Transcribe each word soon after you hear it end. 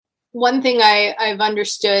one thing I've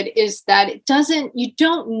understood is that you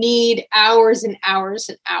don't need hours and hours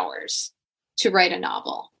and hours to write a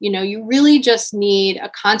novel. You really just need a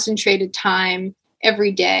concentrated time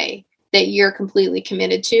every day that you're completely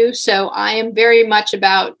committed to. So I am very much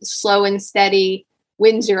about slow and steady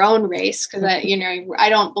wins your own race, because I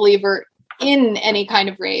don't believe we're in any kind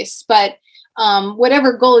of race, but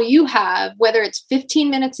whatever goal you have, whether it's 15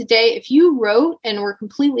 minutes a day, if you wrote and were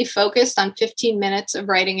completely focused on 15 minutes of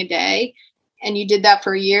writing a day and you did that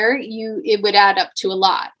for a year, it would add up to a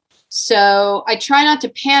lot. So I try not to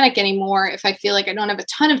panic anymore if I feel like I don't have a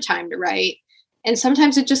ton of time to write. And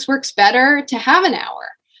sometimes it just works better to have an hour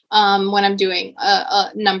when I'm doing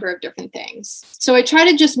a number of different things. So I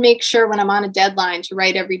try to just make sure when I'm on a deadline to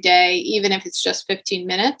write every day, even if it's just 15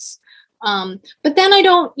 minutes. But then I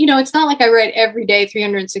don't, it's not like I write every day,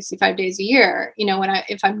 365 days a year.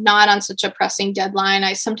 If I'm not on such a pressing deadline,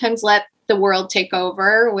 I sometimes let the world take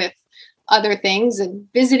over with other things and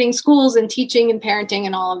visiting schools and teaching and parenting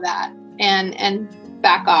and all of that, and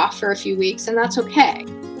back off for a few weeks, and that's okay.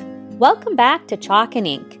 Welcome back to Chalk and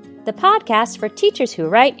Ink, the podcast for teachers who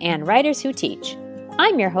write and writers who teach.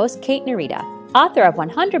 I'm your host, Kate Narita, author of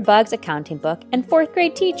 100 Bugs Accounting Book and 4th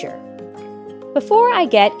grade teacher. Before I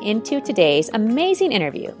get into today's amazing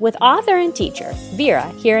interview with author and teacher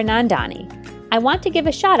Veera Hiranandani, I want to give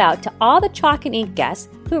a shout out to all the Chalk and Ink guests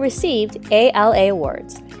who received ALA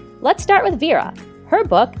awards. Let's start with Veera. Her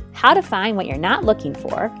book, How to Find What You're Not Looking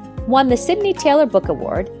For, won the Sidney Taylor Book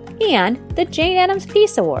Award and the Jane Addams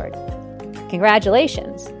Peace Award.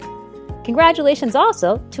 Congratulations. Congratulations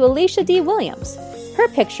also to Alicia D. Williams. Her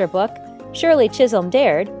picture book, Shirley Chisholm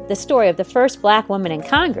Dared, The Story of the First Black Woman in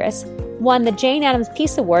Congress, won the Jane Addams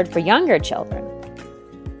Peace Award for younger children.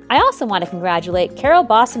 I also want to congratulate Carol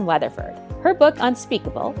Boston Weatherford. Her book,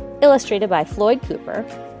 Unspeakable, illustrated by Floyd Cooper,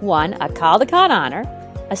 won a Caldecott Honor,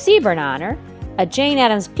 a Seaburn Honor, a Jane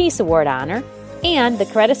Addams Peace Award Honor, and the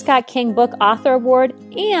Coretta Scott King Book Author Award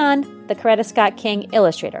and the Coretta Scott King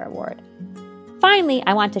Illustrator Award. Finally,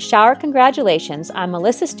 I want to shower congratulations on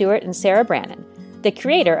Melissa Stewart and Sarah Brannon, the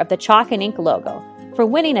creator of the Chalk and Ink logo, for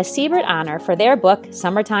winning a Seabird Honor for their book,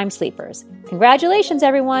 Summertime Sleepers. Congratulations,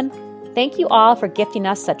 everyone! Thank you all for gifting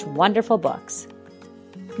us such wonderful books.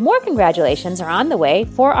 More congratulations are on the way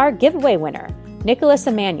for our giveaway winner, Nicholas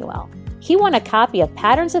Emanuel. He won a copy of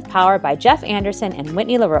Patterns of Power by Jeff Anderson and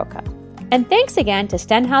Whitney LaRocca. And thanks again to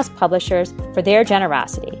Stenhouse Publishers for their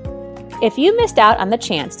generosity. If you missed out on the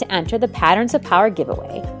chance to enter the Patterns of Power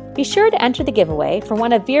giveaway, be sure to enter the giveaway for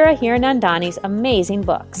one of Veera Hiranandani's amazing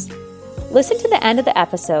books. Listen to the end of the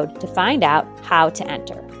episode to find out how to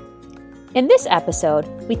enter. In this episode,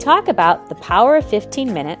 we talk about the power of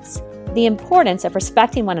 15 minutes, the importance of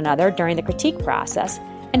respecting one another during the critique process,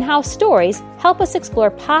 and how stories help us explore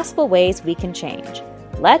possible ways we can change.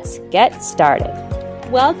 Let's get started.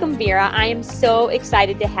 Welcome, Veera. I am so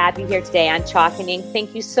excited to have you here today on Chalk and Ink.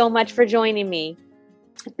 Thank you so much for joining me.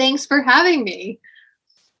 Thanks for having me.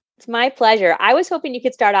 It's my pleasure. I was hoping you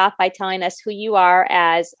could start off by telling us who you are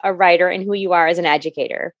as a writer and who you are as an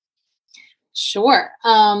educator. Sure.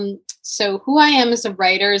 So who I am as a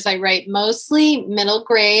writer is I write mostly middle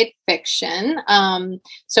grade fiction.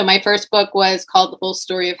 So my first book was called The Whole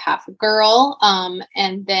Story of Half a Girl.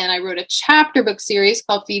 And then I wrote a chapter book series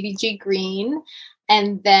called Phoebe G. Green.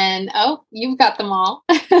 And then, you've got them all.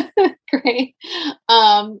 Great.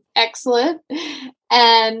 Excellent.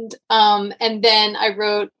 And then I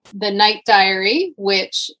wrote The Night Diary,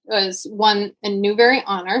 which won a Newbery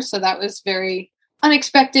Honor. So that was very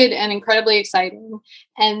unexpected and incredibly exciting.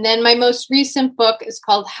 And then my most recent book is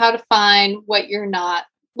called How to Find What You're Not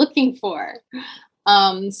Looking For.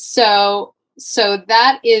 So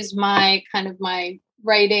that is my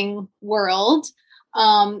writing world.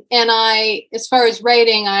 And as far as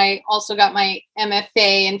writing, I also got my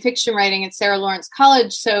MFA in fiction writing at Sarah Lawrence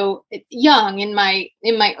College. So young, in my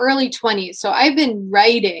early 20s. So I've been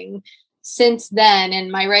writing since then,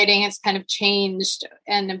 and my writing has kind of changed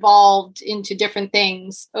and evolved into different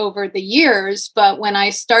things over the years. But when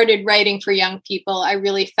I started writing for young people, I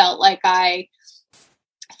really felt like I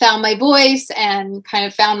found my voice and kind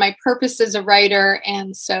of found my purpose as a writer.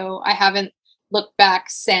 And so I haven't looked back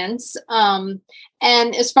since.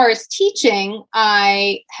 And as far as teaching,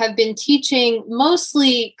 I have been teaching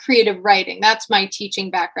mostly creative writing. That's my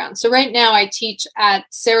teaching background. So right now I teach at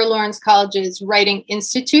Sarah Lawrence College's Writing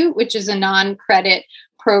Institute, which is a non-credit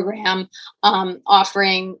program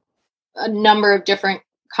offering a number of different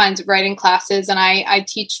kinds of writing classes. And I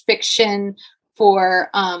teach fiction for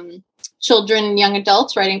children and young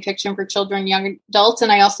adults, writing fiction for children and young adults.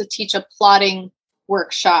 And I also teach a plotting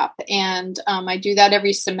workshop. And I do that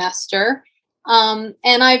every semester. And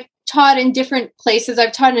I've taught in different places.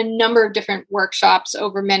 I've taught in a number of different workshops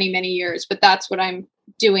over many, many years, but that's what I'm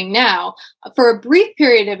doing now. For a brief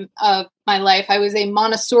period of my life, I was a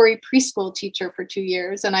Montessori preschool teacher for 2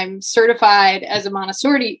 years, and I'm certified as a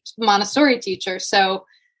Montessori teacher. So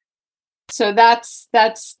that's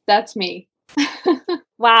me.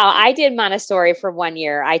 Wow. I did Montessori for 1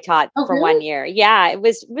 year. I taught for really? 1 year. Yeah. It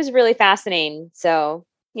was really fascinating. So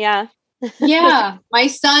yeah. Yeah. My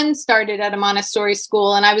son started at a Montessori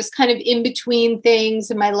school, and I was kind of in between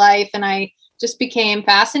things in my life, and I just became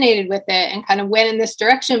fascinated with it and kind of went in this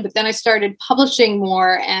direction. But then I started publishing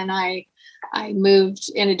more, and I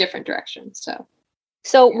moved in a different direction. So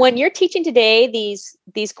yeah. When you're teaching today,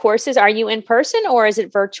 these courses, are you in person or is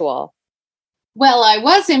it virtual? Well, I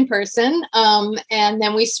was in person, and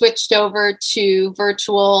then we switched over to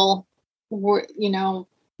virtual,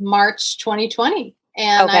 March 2020.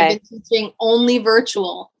 And Okay. I've been teaching only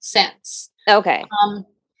virtual since. Okay.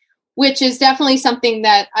 Which is definitely something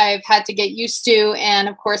that I've had to get used to. And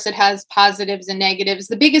of course, it has positives and negatives.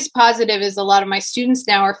 The biggest positive is a lot of my students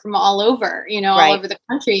now are from all over, Right. all over the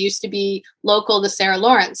country. It used to be local to Sarah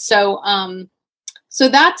Lawrence. So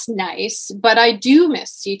that's nice, but I do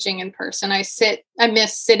miss teaching in person. I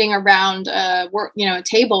miss sitting around a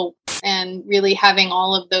table and really having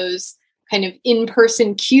all of those kind of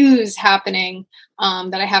in-person cues happening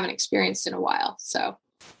that I haven't experienced in a while. So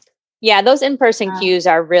yeah, those in-person cues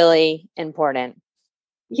are really important.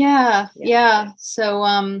 Yeah.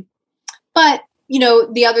 So, but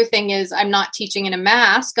the other thing is I'm not teaching in a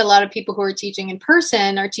mask. A lot of people who are teaching in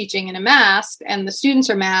person are teaching in a mask, and the students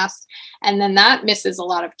are masked. And then that misses a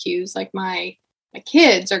lot of cues. Like my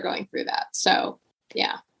kids are going through that. So,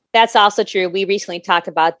 yeah. That's also true. We recently talked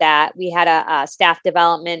about that. We had a staff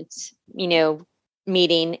development,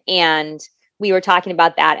 meeting, and we were talking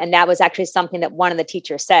about that. And that was actually something that one of the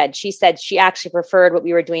teachers said. She said she actually preferred what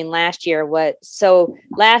we were doing last year. So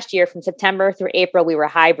last year from September through April, we were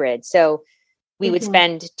hybrid. So we would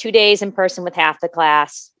spend 2 days in person with half the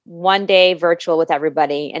class, 1 day virtual with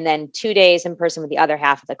everybody, and then 2 days in person with the other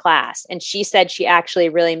half of the class. And she said she actually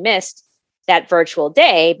really missed that virtual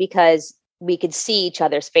day because we could see each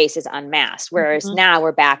other's faces unmasked. Whereas now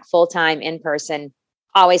we're back full-time in person,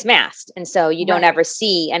 always masked. And so you don't ever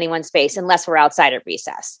see anyone's face unless we're outside at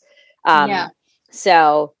recess.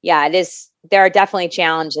 So yeah, there are definitely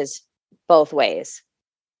challenges both ways.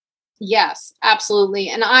 Yes, absolutely.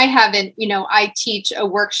 And I haven't, I teach a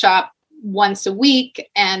workshop once a week,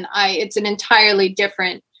 and it's an entirely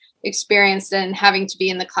different experience than having to be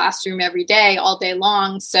in the classroom every day, all day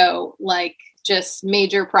long. So just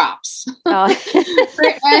major props for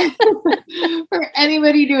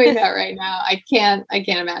anybody doing that right now. I can't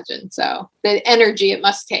imagine. So the energy it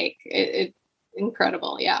must take, it's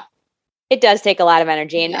incredible. Yeah. It does take a lot of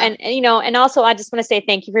energy. And also I just want to say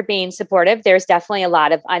thank you for being supportive. There's definitely a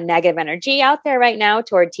lot of negative energy out there right now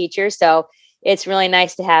toward teachers. So it's really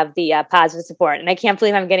nice to have the positive support. And I can't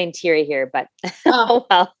believe I'm getting teary here, but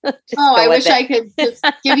I wish I could just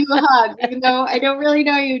give you a hug, even though I don't really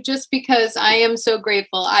know you, just because I am so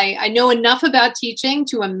grateful. I know enough about teaching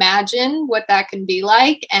to imagine what that can be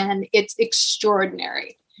like. And it's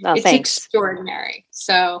extraordinary. Extraordinary.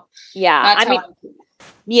 So yeah,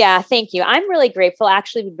 yeah, thank you. I'm really grateful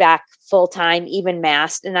actually to be back full time, even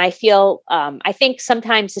masked. And I feel, I think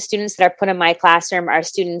sometimes the students that are put in my classroom are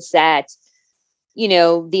students that,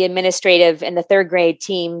 the administrative and the third grade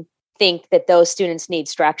team think that those students need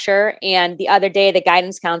structure. And the other day, the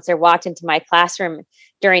guidance counselor walked into my classroom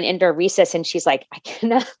during indoor recess, and she's like, I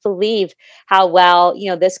cannot believe how well,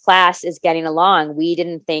 this class is getting along. We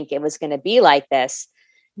didn't think it was going to be like this.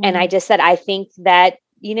 And I just said, I think that,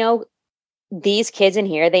 these kids in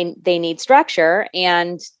here, they need structure,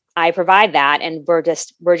 and I provide that, and we're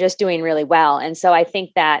just doing really well. And so I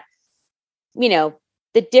think that,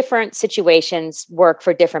 the different situations work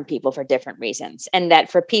for different people for different reasons. And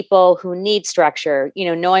that for people who need structure,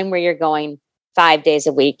 knowing where you're going 5 days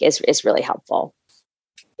a week is really helpful.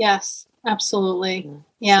 Yes, absolutely.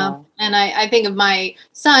 Yeah. So. And I think of my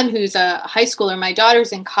son, who's a high schooler. My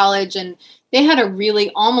daughter's in college, and they had a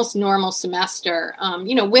really almost normal semester,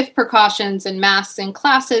 with precautions and masks in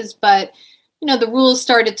classes. But, the rules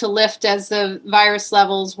started to lift as the virus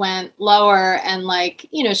levels went lower, and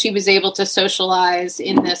she was able to socialize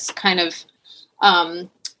in this kind of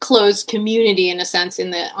closed community in a sense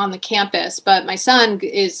on the campus. But my son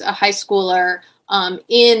is a high schooler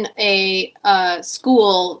in a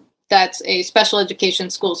school that's a special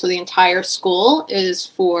education school. So the entire school is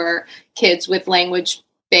for kids with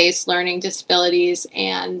language-based learning disabilities.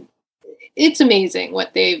 And it's amazing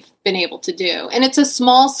what they've been able to do. And it's a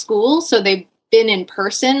small school, so they've been in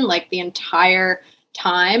person the entire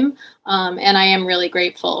time. And I am really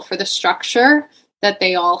grateful for the structure that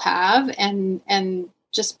they all have, and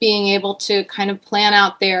just being able to kind of plan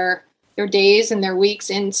out their days and their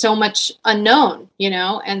weeks in so much unknown,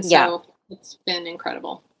 and so it's been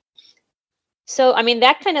incredible. So, I mean,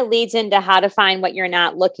 that kind of leads into how to find what you're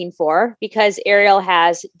not looking for, because Ariel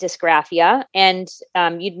has dysgraphia. And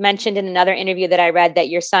you'd mentioned in another interview that I read that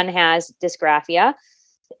your son has dysgraphia.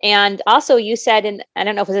 And also you said, and I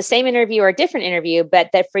don't know if it was the same interview or a different interview,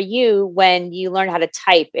 but that for you, when you learned how to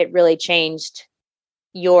type, it really changed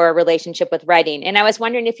your relationship with writing. And I was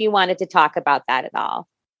wondering if you wanted to talk about that at all.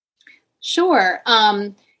 Sure.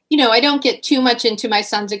 I don't get too much into my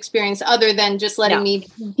son's experience other than just letting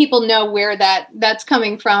people know where that's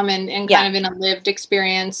coming from and kind of in a lived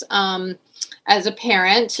experience as a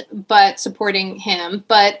parent, but supporting him.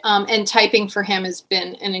 But and typing for him has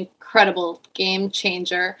been an incredible game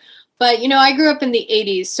changer. But, I grew up in the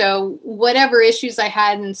 80s. So whatever issues I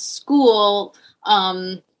had in school,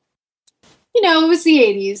 it was the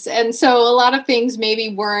 80s. And so a lot of things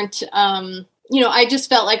maybe weren't, I just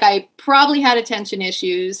felt like I probably had attention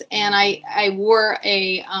issues, and I wore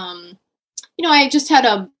I just had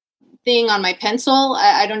a thing on my pencil.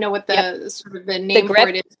 I don't know what the sort of the name for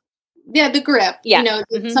it is. Yeah, the grip. Yeah.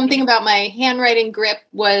 Something about my handwriting grip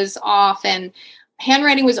was off, and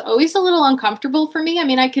handwriting was always a little uncomfortable for me. I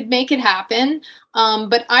mean, I could make it happen.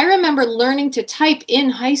 But I remember learning to type in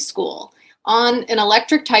high school on an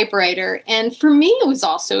electric typewriter. And for me, it was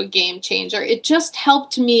also a game changer. It just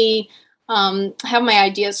helped me have my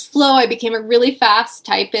ideas flow. I became a really fast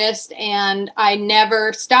typist, and I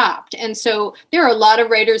never stopped. And so there are a lot of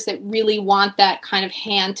writers that really want that kind of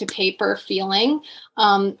hand to paper feeling.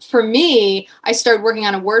 For me, I started working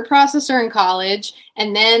on a word processor in college,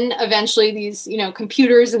 and then eventually these,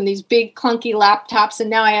 computers and these big clunky laptops. And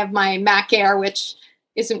now I have my Mac Air, which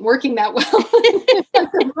isn't working that well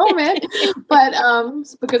at the moment, but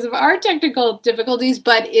because of our technical difficulties,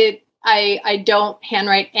 but I don't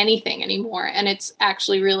handwrite anything anymore, and it's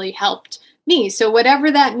actually really helped me. So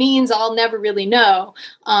whatever that means, I'll never really know,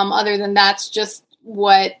 other than that's just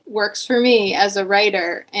what works for me as a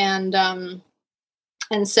writer. And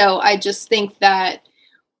so I just think that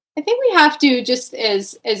I think we have to, just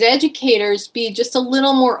as educators, be just a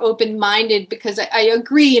little more open-minded, because I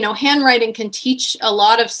agree, handwriting can teach a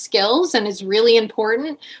lot of skills and is really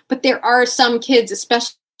important, but there are some kids,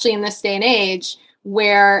 especially in this day and age,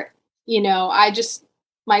 where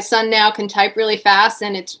my son now can type really fast,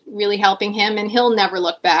 and it's really helping him, and he'll never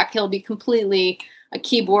look back. He'll be completely a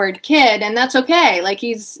keyboard kid, and that's okay. Like,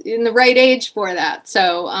 he's in the right age for that.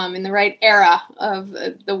 So in the right era of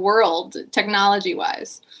the world, technology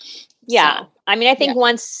wise. Yeah. So, I mean, I think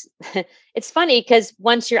once it's funny, because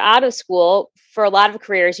once you're out of school, for a lot of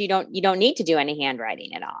careers, you don't need to do any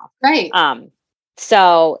handwriting at all. Right.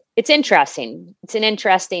 So it's interesting. It's an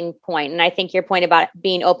interesting point. And I think your point about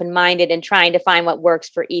being open-minded and trying to find what works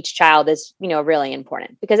for each child is, really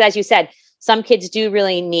important, because as you said, some kids do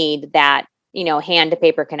really need that, hand to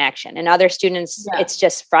paper connection, and other students, it's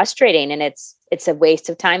just frustrating, and it's a waste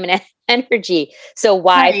of time and energy. So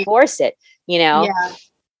why force it, Yeah.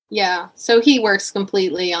 Yeah. So he works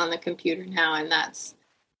completely on the computer now, and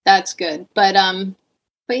that's good. But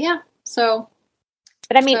yeah, so.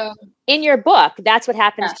 But I mean, in your book, that's what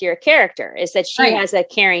happens to your character, is that she has a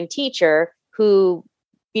caring teacher who,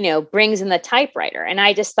 brings in the typewriter. And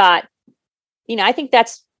I just thought,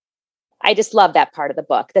 I just love that part of the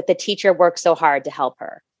book, that the teacher works so hard to help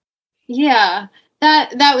her. Yeah,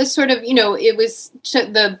 that was sort of, it was,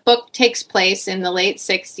 the book takes place in the late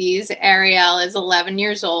 60s. Ariel is 11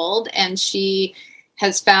 years old, and she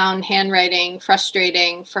has found handwriting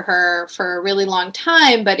frustrating for her for a really long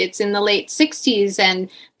time, but it's in the late 60s, and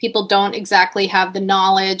people don't exactly have the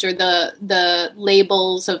knowledge or the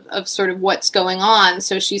labels of sort of what's going on.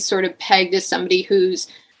 So she's sort of pegged as somebody who's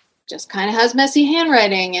just kind of has messy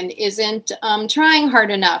handwriting and isn't trying hard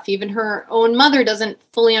enough. Even her own mother doesn't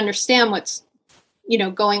fully understand what's,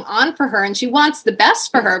 going on for her, and she wants the best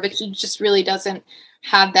for her, but she just really doesn't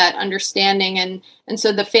have that understanding. And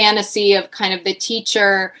so the fantasy of kind of the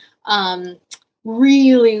teacher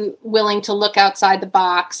really willing to look outside the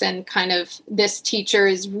box, and kind of this teacher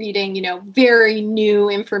is reading, very new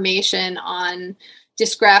information on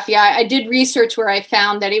dysgraphia. I did research where I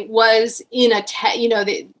found that it was in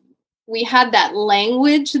we had that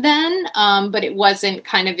language then, but it wasn't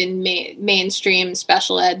kind of in mainstream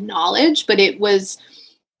special ed knowledge, but it was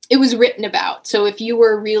written about. So if you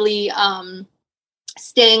were really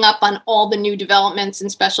staying up on all the new developments in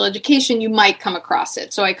special education, you might come across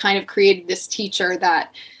it. So I kind of created this teacher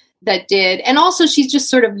that did. And also she's just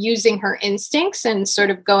sort of using her instincts and sort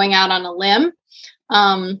of going out on a limb.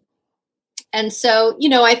 And so,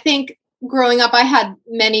 I think growing up, I had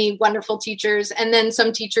many wonderful teachers, and then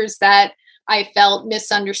some teachers that I felt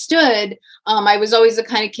misunderstood. I was always the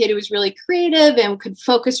kind of kid who was really creative and could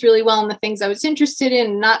focus really well on the things I was interested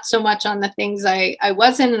in, not so much on the things I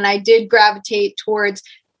wasn't. And I did gravitate towards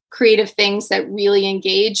creative things that really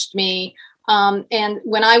engaged me. And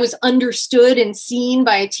when I was understood and seen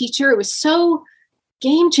by a teacher, it was so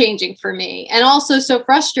game changing for me, and also so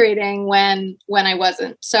frustrating when I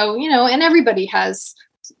wasn't. So, and everybody has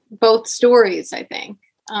both stories, I think.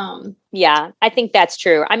 Yeah, I think that's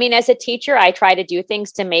true. I mean, as a teacher, I try to do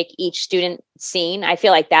things to make each student seen. I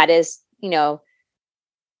feel like that is the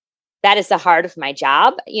heart of my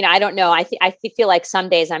job. I don't know. I feel like some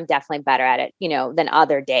days I'm definitely better at it, than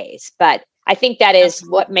other days, but I think that is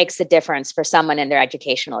what makes the difference for someone in their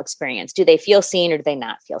educational experience. Do they feel seen or do they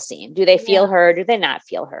not feel seen? Do they feel heard or do they not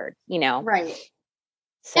feel heard? Right.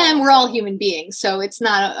 So. And we're all human beings. So it's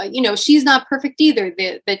not, she's not perfect either.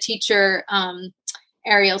 The teacher,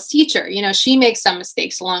 Ariel's teacher, she makes some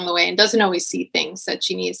mistakes along the way and doesn't always see things that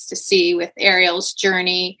she needs to see with Ariel's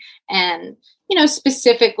journey. And,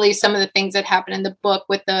 specifically some of the things that happen in the book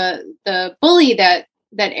with the bully that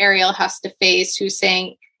Ariel has to face, who's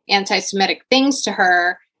saying anti-Semitic things to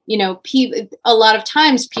her. A lot of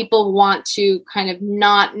times people want to kind of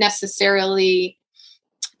not necessarily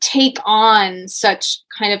take on such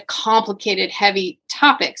kind of complicated, heavy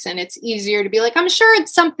topics. And it's easier to be like, I'm sure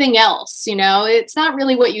it's something else, it's not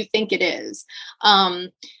really what you think it is.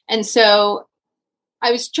 And so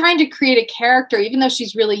I was trying to create a character, even though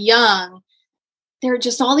she's really young, there are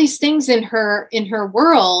just all these things in her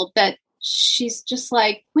world that she's just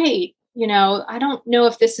like, wait, I don't know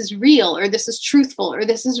if this is real or this is truthful or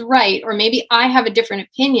this is right, or maybe I have a different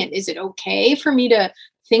opinion. Is it okay for me to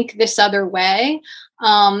think this other way?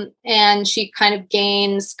 And she kind of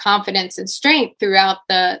gains confidence and strength throughout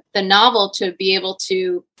the novel to be able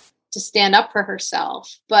to stand up for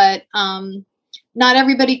herself. But not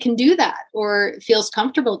everybody can do that or feels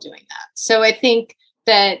comfortable doing that. So I think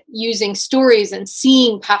that using stories and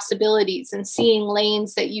seeing possibilities and seeing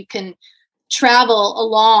lanes that you can travel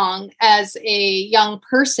along as a young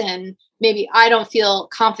person, maybe I don't feel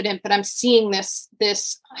confident, but I'm seeing what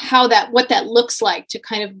that looks like to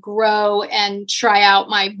kind of grow and try out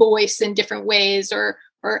my voice in different ways or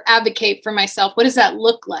advocate for myself. What does that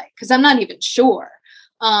look like? Because I'm not even sure.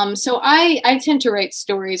 So I tend to write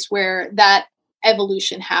stories where that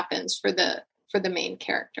evolution happens for the main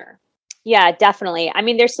character. Yeah, definitely. I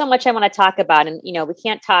mean, there's so much I want to talk about, and we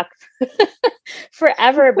can't talk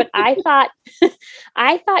forever, but I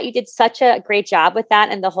thought you did such a great job with that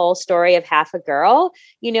and the whole story of Half a Girl.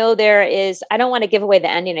 There is, I don't want to give away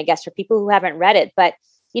the ending, I guess, for people who haven't read it, but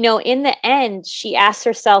in the end, she asks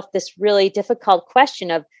herself this really difficult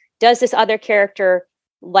question of, does this other character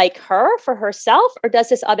like her for herself, or does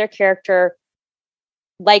this other character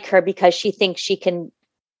like her because she thinks she can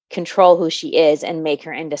control who she is and make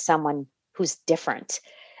her into someone who's different?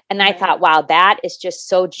 And right. I thought, wow, that is just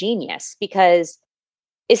so genius, because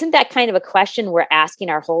isn't that kind of a question we're asking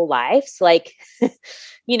our whole lives? Like,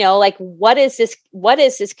 like what is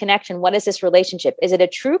this connection? What is this relationship? Is it a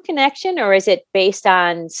true connection, or is it based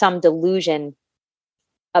on some delusion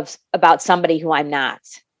about somebody who I'm not?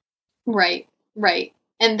 Right.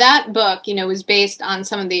 And that book, was based on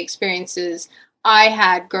some of the experiences I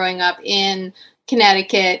had growing up in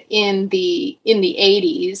Connecticut in the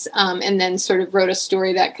 80s, and then sort of wrote a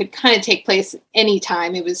story that could kind of take place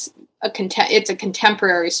anytime. It's a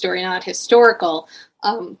contemporary story, not historical.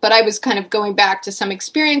 But I was kind of going back to some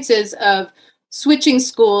experiences of switching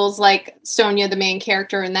schools, like Sonia, the main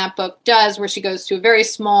character in that book, does, where she goes to a very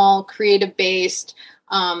small, creative-based,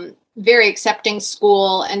 very accepting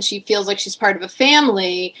school, and she feels like she's part of a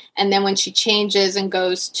family. And then when she changes and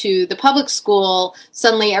goes to the public school,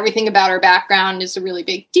 suddenly everything about her background is a really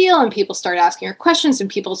big deal, and people start asking her questions, and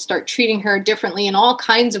people start treating her differently in all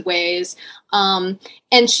kinds of ways. And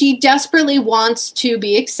she desperately wants to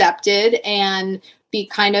be accepted and be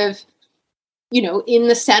kind of, in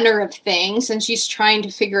the center of things. And she's trying to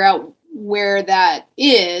figure out where that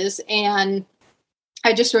is. And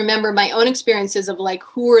I just remember my own experiences of like,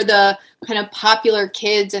 who are the kind of popular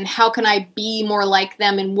kids and how can I be more like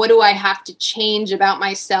them? And what do I have to change about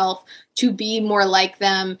myself to be more like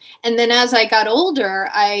them? And then as I got older,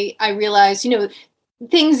 I realized,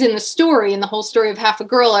 things in the story and the whole story of Half a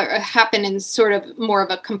Girl happen in sort of more of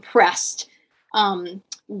a compressed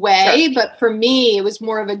way. Sure. But for me, it was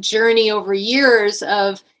more of a journey over years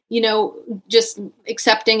of, just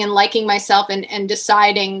accepting and liking myself and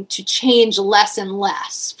deciding to change less and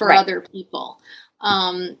less for right. other people.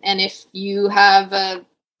 And if you have a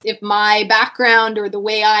if my background or the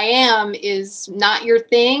way I am is not your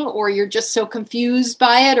thing, or you're just so confused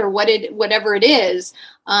by it, or whatever it is,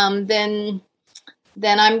 then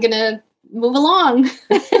I'm gonna move along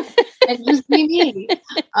and just be me.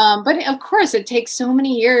 But of course, it takes so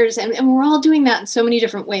many years, and we're all doing that in so many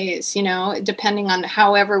different ways, depending on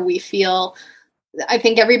however we feel. I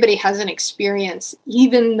think everybody has an experience,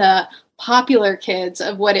 even the popular kids,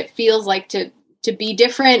 of what it feels like to be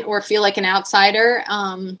different or feel like an outsider.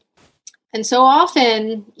 And so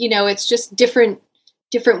often, it's just different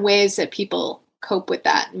ways that people cope with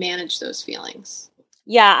that and manage those feelings.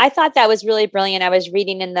 Yeah, I thought that was really brilliant. I was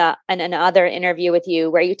reading in another interview with you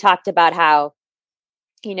where you talked about how,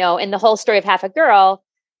 in the whole story of Half a Girl,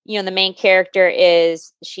 the main character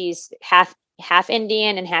she's half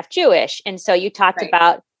Indian and half Jewish. And so you talked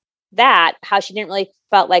about that, how she didn't really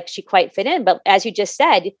felt like she quite fit in. But as you just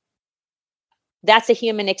said, that's a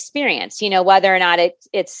human experience, whether or not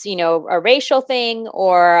it's a racial thing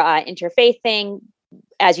or an interfaith thing.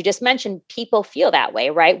 As you just mentioned, people feel that way,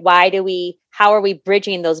 right? How are we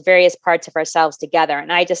bridging those various parts of ourselves together?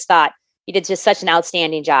 And I just thought you did just such an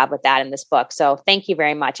outstanding job with that in this book. So thank you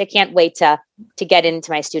very much. I can't wait to get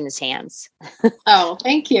into my students' hands. Oh,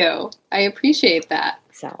 thank you. I appreciate that.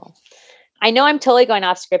 So I know I'm totally going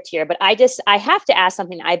off script here, but I have to ask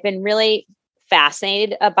something. I've been really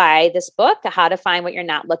fascinated by this book, How to Find What You're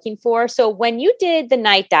Not Looking For. So when you did the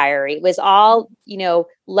Night Diary, it was all,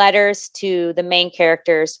 letters to the main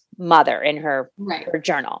character's mother in her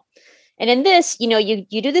journal. And in this,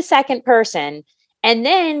 you do the second person, and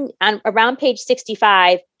then around page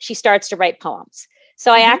 65, she starts to write poems.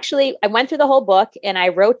 So I went through the whole book and I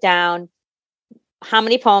wrote down how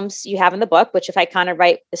many poems you have in the book, which if I kind of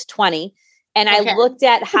write is 20. And I looked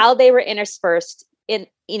at how they were interspersed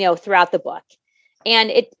throughout the book.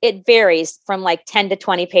 And it varies from like 10 to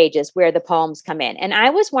 20 pages where the poems come in. And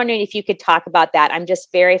I was wondering if you could talk about that. I'm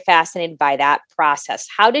just very fascinated by that process.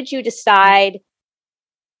 How did you decide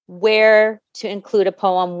where to include a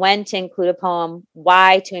poem, when to include a poem,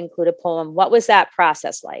 why to include a poem? What was that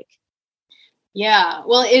process like? Yeah,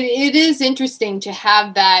 well, it is interesting to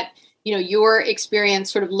have that, your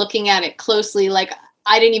experience sort of looking at it closely. Like,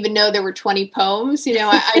 I didn't even know there were 20 poems,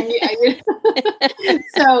 I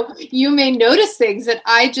so you may notice things that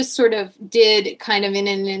I just sort of did kind of in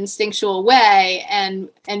an instinctual way, and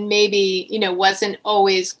maybe, wasn't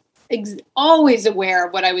always aware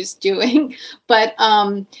of what I was doing. But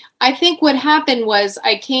I think what happened was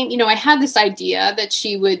I had this idea that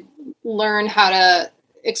she would learn how to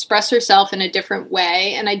express herself in a different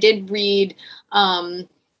way. And I did read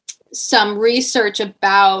some research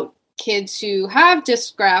about kids who have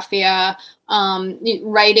dysgraphia,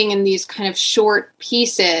 writing in these kind of short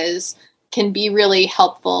pieces can be really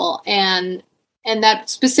helpful, and that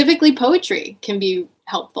specifically poetry can be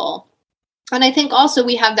helpful. And I think also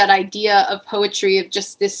we have that idea of poetry of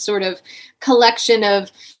just this sort of collection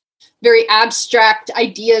of very abstract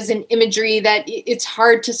ideas and imagery that it's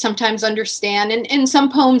hard to sometimes understand. And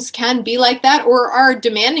some poems can be like that or are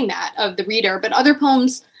demanding that of the reader, but other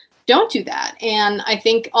poems don't do that. And I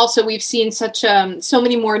think also we've seen so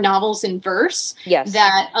many more novels in verse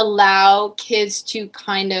that allow kids to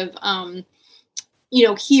kind of,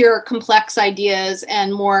 hear complex ideas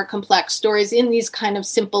and more complex stories in these kind of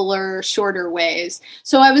simpler, shorter ways.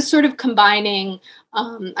 So I was sort of combining,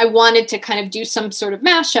 I wanted to kind of do some sort of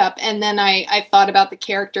mashup. And then I thought about the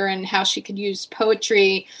character and how she could use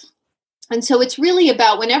poetry. And so it's really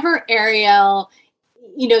about whenever Ariel,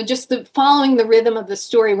 just following the rhythm of the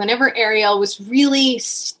story, whenever Ariel was really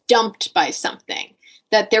stumped by something,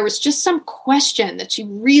 that there was just some question that she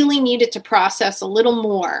really needed to process a little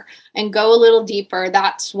more and go a little deeper,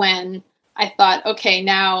 that's when I thought, okay,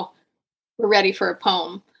 now we're ready for a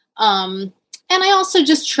poem. And I also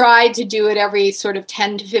just tried to do it every sort of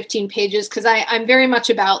 10 to 15 pages because I'm very much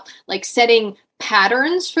about like setting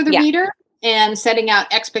patterns for the reader and setting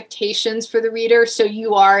out expectations for the reader. So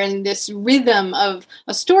you are in this rhythm of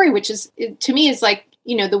a story, which is, to me, is like,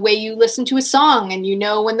 the way you listen to a song and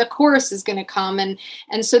when the chorus is going to come.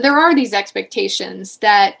 And so there are these expectations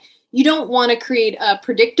that you don't want to create a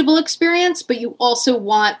predictable experience, but you also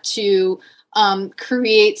want to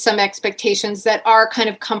create some expectations that are kind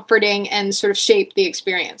of comforting and sort of shape the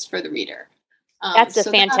experience for the reader. That's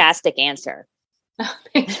a fantastic answer.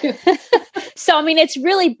 Thank you. So, I mean, it's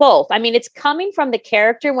really both. I mean, it's coming from the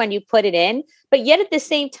character when you put it in, but yet at the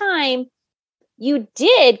same time, you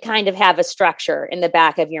did kind of have a structure in the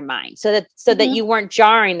back of your mind so that you weren't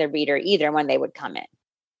jarring the reader either when they would come in.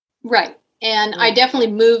 Right. And I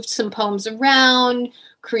definitely moved some poems around,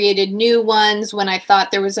 created new ones when I thought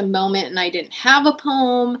there was a moment and I didn't have a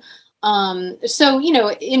poem. So,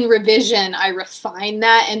 in revision, I refined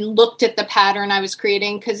that and looked at the pattern I was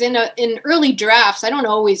creating, because in early drafts, I don't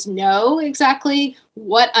always know exactly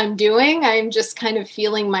what I'm doing. I'm just kind of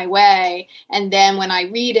feeling my way. And then when I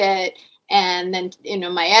read it, and then,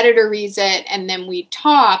 my editor reads it, and then we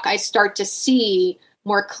talk, I start to see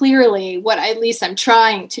more clearly what at least I'm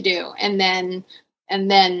trying to do, and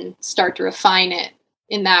then start to refine it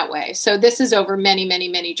in that way. So this is over many, many,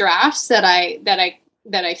 many drafts that I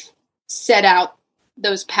set out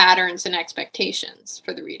those patterns and expectations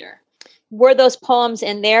for the reader. Were those poems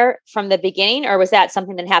in there from the beginning, or was that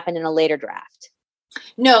something that happened in a later draft?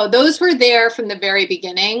 No, those were there from the very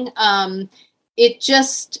beginning. It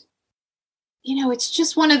just, it's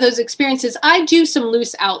just one of those experiences. I do some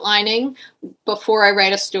loose outlining before I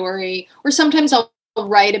write a story, or sometimes I'll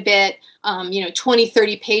write a bit, 20,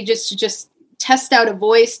 30 pages to just test out a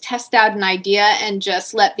voice, test out an idea, and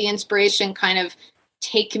just let the inspiration kind of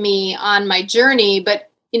take me on my journey. But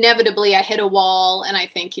inevitably I hit a wall and I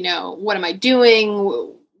think, what am I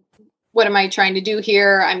doing? What am I trying to do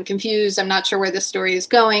here? I'm confused. I'm not sure where this story is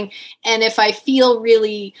going. And if I feel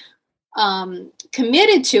really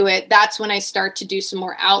committed to it, that's when I start to do some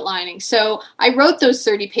more outlining. So I wrote those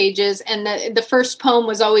 30 pages, and the first poem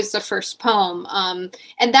was always the first poem.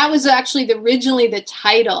 And that was actually originally the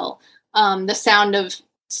title, The Sound of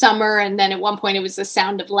Summer. And then at one point it was The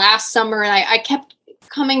Sound of Last Summer. And I kept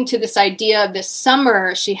coming to this idea of this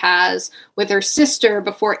summer she has with her sister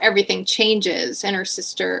before everything changes, and her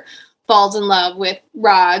sister falls in love with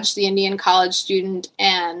Raj, the Indian college student,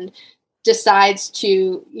 and decides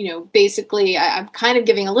to, basically, I'm kind of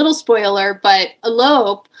giving a little spoiler, but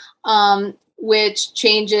elope, which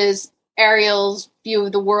changes Ariel's view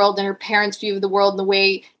of the world and her parents' view of the world, and the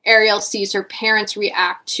way Ariel sees her parents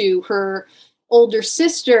react to her older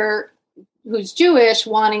sister, who's Jewish,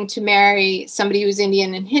 wanting to marry somebody who's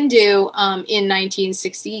Indian and Hindu in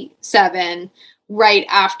 1967, right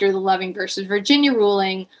after the Loving versus Virginia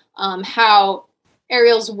ruling, how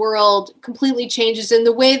Ariel's world completely changes in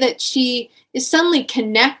the way that she is suddenly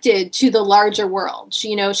connected to the larger world.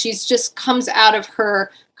 She's just comes out of her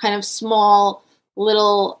kind of small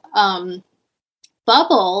little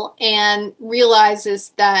bubble and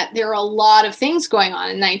realizes that there are a lot of things going on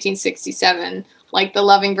in 1967, like the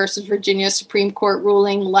Loving versus Virginia Supreme Court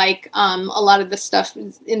ruling, like a lot of the stuff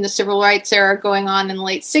in the civil rights era going on in the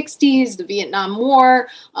late 60s, the Vietnam War,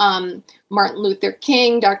 Martin Luther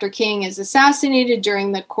King, Dr. King is assassinated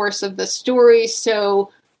during the course of the story. So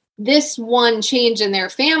this one change in their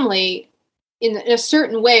family, in a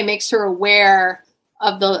certain way, makes her aware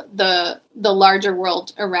of the larger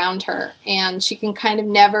world around her, and she can kind of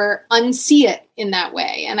never unsee it in that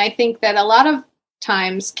way. And I think that a lot of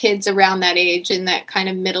times kids around that age, in that kind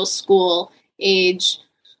of middle school age,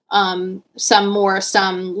 some more,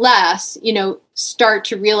 some less, start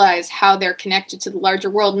to realize how they're connected to the larger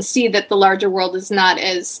world, and see that the larger world is not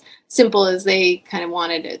as simple as they kind of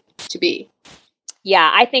wanted it to be. Yeah,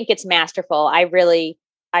 I think it's masterful. I really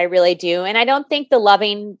do. And I don't think the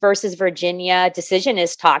Loving versus Virginia decision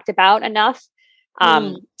is talked about enough.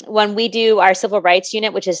 When we do our civil rights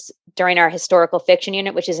unit, which is during our historical fiction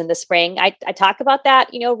unit, which is in the spring, I talk about that,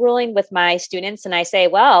 ruling with my students. And I say,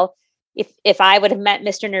 well, if I would have met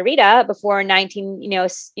Mr. Narita before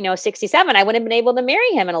 1967, I wouldn't have been able to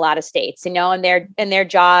marry him in a lot of states, and their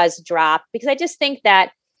jaws drop, because I just think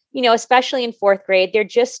that, especially in fourth grade, they're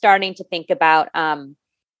just starting to think about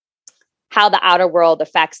how the outer world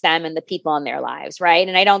affects them and the people in their lives. Right.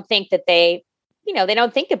 And I don't think that they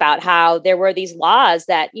don't think about how there were these laws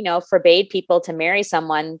that, forbade people to marry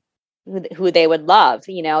someone who they would love.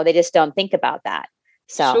 They just don't think about that.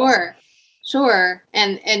 So Sure.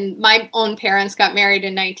 And my own parents got married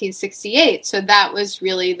in 1968. So that was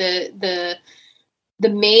really the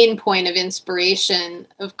main point of inspiration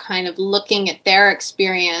of kind of looking at their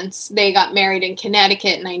experience. They got married in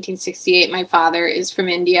Connecticut in 1968. My father is from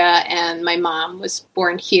India, and my mom was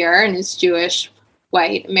born here and is Jewish,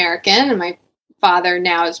 white American. And my father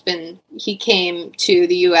now he came to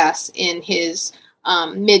the US in his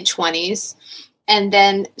mid-20s. And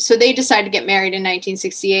then, so they decided to get married in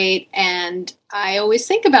 1968. And I always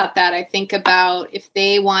think about that. I think about if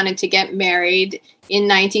they wanted to get married in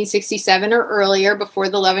 1967 or earlier, before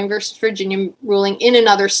the Loving versus Virginia ruling in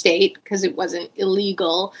another state, because it wasn't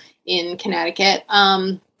illegal in Connecticut,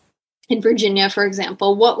 in Virginia, for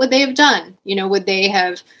example, what would they have done? Would they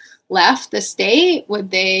have left the state?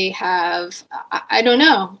 Would they have, I don't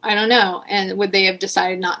know. And would they have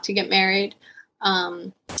decided not to get married?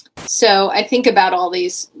 So I think about all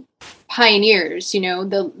these pioneers,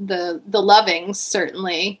 the Lovings,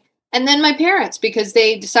 certainly, And then my parents, because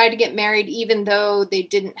they decided to get married, even though they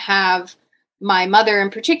didn't have, my mother in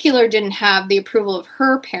particular didn't have the approval of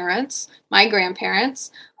her parents, my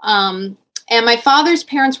grandparents. And my father's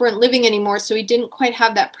parents weren't living anymore, so he didn't quite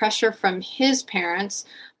have that pressure from his parents.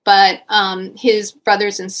 But his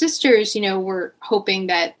brothers and sisters, were hoping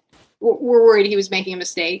that, were worried he was making a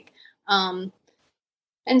mistake.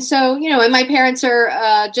 And so, and my parents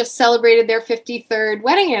are just celebrated their 53rd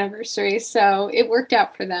wedding anniversary. So it worked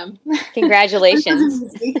out for them.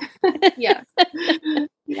 Congratulations. Yeah.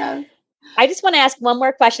 Yeah. I just want to ask one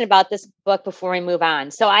more question about this book before we move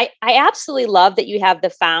on. So I absolutely love that you have the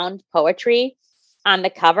found poetry on the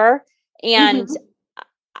cover. And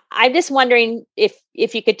I'm just wondering if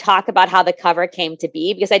you could talk about how the cover came to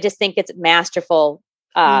be, because I just think it's masterful.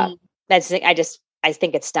 I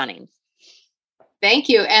think it's stunning. Thank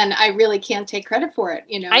you. And I really can't take credit for it.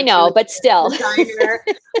 I know, but still. Designer,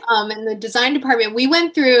 in the design department, we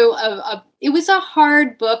went through it was a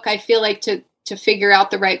hard book, I feel like, to figure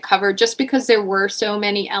out the right cover, just because there were so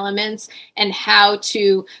many elements and how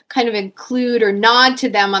to kind of include or nod to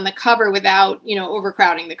them on the cover without,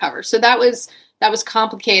 overcrowding the cover. So that was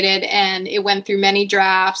complicated, and it went through many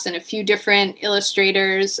drafts and a few different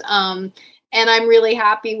illustrators. And I'm really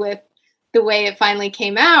happy with the way it finally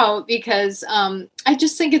came out, because I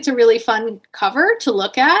just think it's a really fun cover to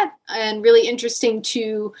look at and really interesting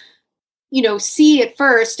to, see it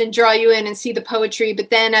first and draw you in and see the poetry. But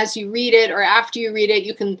then as you read it, or after you read it,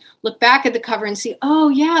 you can look back at the cover and see, oh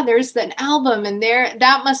yeah, there's an album, and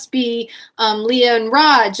that must be Leah and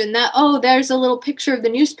Raj, and there's a little picture of the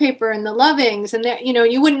newspaper and the Lovings, and there,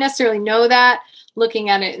 you wouldn't necessarily know that looking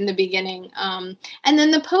at it in the beginning. And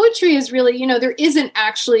then the poetry is really, there isn't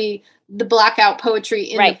actually the blackout poetry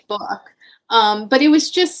in the book. But it was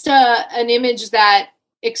just an image that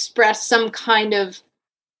expressed some kind of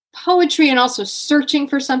poetry, and also searching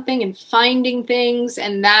for something and finding things,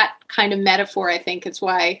 and that kind of metaphor, I think, is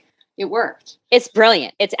why it worked. It's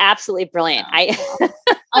brilliant. It's absolutely brilliant.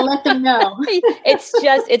 I'll let them know.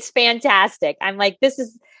 It's fantastic. I'm like,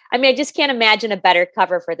 I just can't imagine a better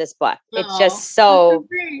cover for this book. It's just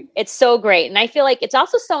it's so great. And I feel like it's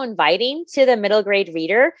also so inviting to the middle grade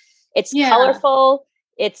reader. It's colorful.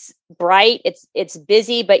 It's bright. It's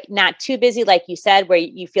busy, but not too busy, like you said, where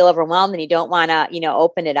you feel overwhelmed and you don't want to,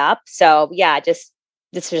 open it up. So yeah, this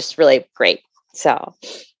is just really great. So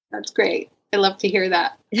that's great. I love to hear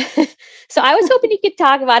that. So I was hoping you could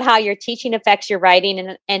talk about how your teaching affects your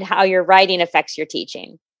writing, and how your writing affects your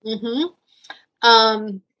teaching. Yeah,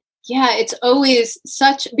 it's always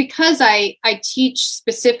because I teach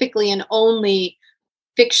specifically and only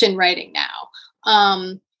fiction writing now.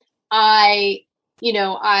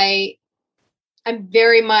 I'm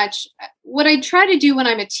very much, what I try to do when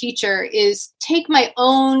I'm a teacher is take my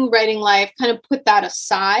own writing life, kind of put that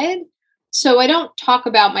aside. So I don't talk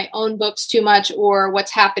about my own books too much, or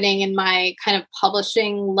what's happening in my kind of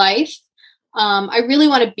publishing life. I really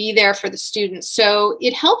want to be there for the students. So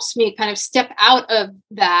it helps me kind of step out of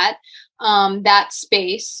that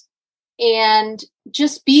space and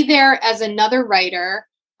just be there as another writer,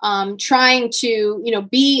 trying to,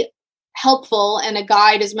 be helpful and a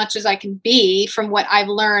guide as much as I can be from what I've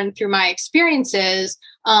learned through my experiences.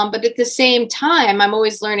 But at the same time, I'm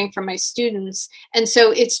always learning from my students. And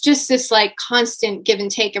so it's just this like constant give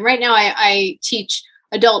and take. And right now I teach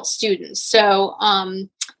adult students. So,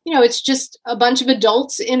 it's just a bunch of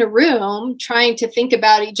adults in a room trying to think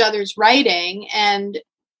about each other's writing. And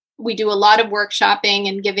we do a lot of workshopping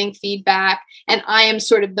and giving feedback. And I am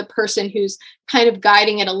sort of the person who's kind of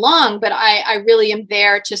guiding it along, but I really am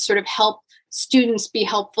there to sort of help students be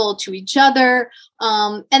helpful to each other.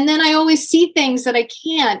 And then I always see things that I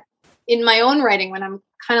can't in my own writing when I'm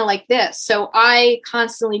kind of like this. So I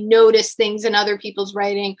constantly notice things in other people's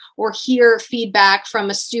writing, or hear feedback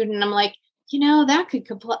from a student. I'm like, that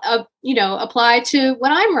could apply to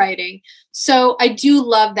what I'm writing. So I do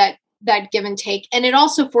love that give and take. And it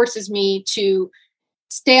also forces me to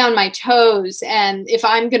stay on my toes. And if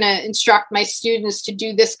I'm going to instruct my students to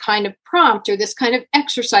do this kind of prompt, or this kind of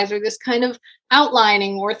exercise, or this kind of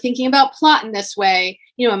outlining, or thinking about plot in this way,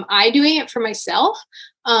 am I doing it for myself?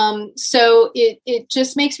 So it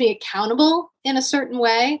just makes me accountable in a certain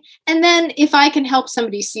way. And then if I can help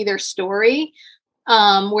somebody see their story,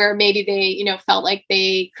 where maybe they, felt like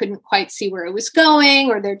they couldn't quite see where it was going,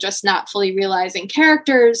 or they're just not fully realizing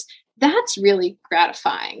characters, that's really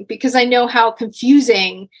gratifying, because I know how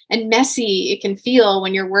confusing and messy it can feel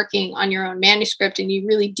when you're working on your own manuscript, and you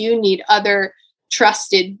really do need other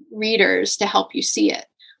trusted readers to help you see it.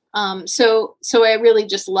 So I really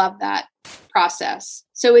just love that process.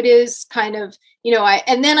 So it is kind of,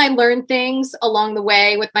 and then I learn things along the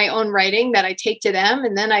way with my own writing that I take to them.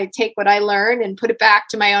 And then I take what I learn and put it back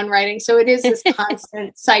to my own writing. So it is this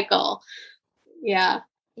constant cycle. Yeah.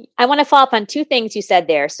 I want to follow up on two things you said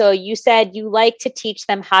there. So you said you like to teach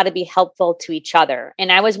them how to be helpful to each other.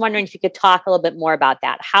 And I was wondering if you could talk a little bit more about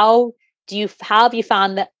that. How have you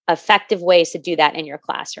found the effective ways to do that in your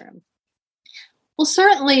classroom? Well,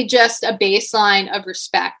 certainly just a baseline of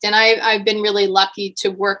respect. And I've been really lucky to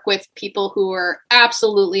work with people who are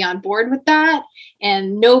absolutely on board with that.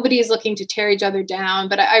 And nobody is looking to tear each other down.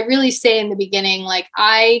 But I really say in the beginning, like,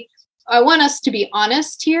 I want us to be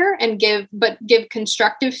honest here and give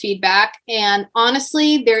constructive feedback. And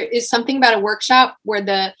honestly, there is something about a workshop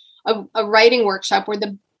where a writing workshop where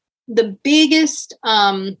the biggest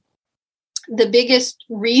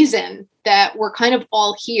reason that we're kind of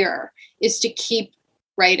all here is to keep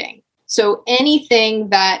writing. So anything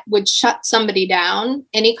that would shut somebody down,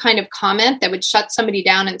 any kind of comment that would shut somebody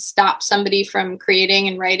down and stop somebody from creating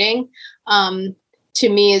and writing, to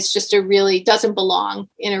me is just doesn't belong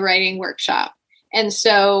in a writing workshop. And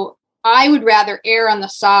so I would rather err on the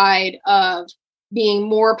side of being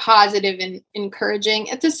more positive and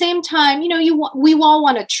encouraging. At the same time, we all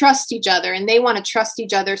want to trust each other and they want to trust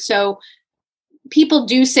each other. So people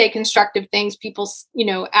do say constructive things. People,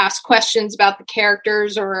 ask questions about the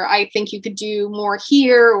characters, or I think you could do more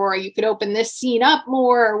here, or you could open this scene up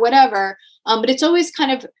more, or whatever. But it's always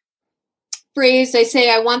kind of phrased.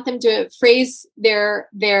 I want them to phrase their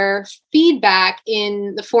feedback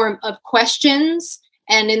in the form of questions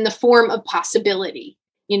and in the form of possibility,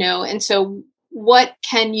 and so what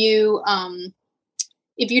can you,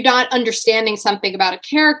 if you're not understanding something about a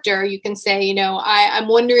character, you can say, I'm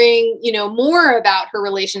wondering, more about her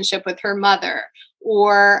relationship with her mother,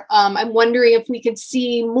 or I'm wondering if we could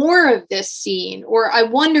see more of this scene, or I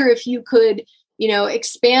wonder if you could,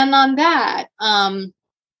 expand on that.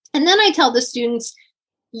 And then I tell the students,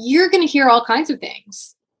 you're going to hear all kinds of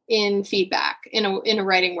things in feedback in a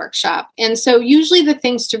writing workshop. And so usually the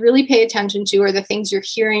things to really pay attention to are the things you're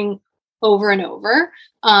hearing over and over.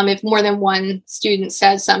 If more than one student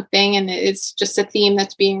says something and it's just a theme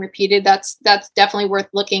that's being repeated, that's definitely worth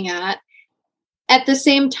looking at. At the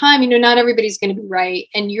same time, not everybody's going to be right,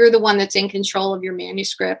 and you're the one that's in control of your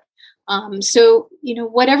manuscript. So,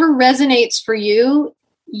 whatever resonates for you,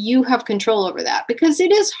 you have control over that, because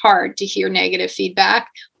it is hard to hear negative feedback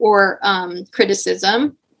or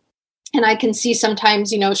criticism. And I can see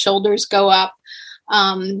sometimes, shoulders go up,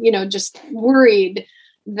 just worried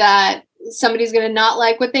that somebody's going to not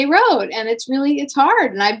like what they wrote. And it's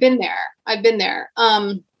hard. And I've been there.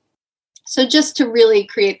 So just to really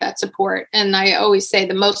create that support. And I always say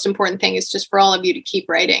the most important thing is just for all of you to keep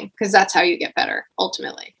writing, because that's how you get better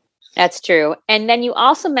ultimately. That's true. And then you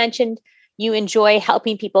also mentioned you enjoy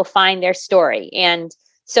helping people find their story. And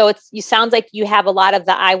so you sounds like you have a lot of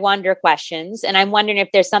the I wonder questions. And I'm wondering if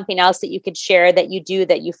there's something else that you could share that you do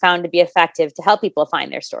that you found to be effective to help people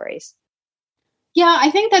find their stories. Yeah,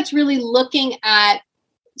 I think that's really looking at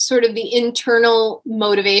sort of the internal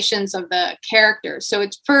motivations of the characters. So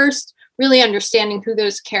it's first really understanding who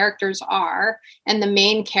those characters are and the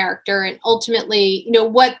main character, and ultimately,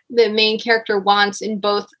 what the main character wants in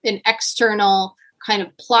both an external kind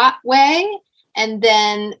of plot way, and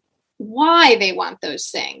then why they want those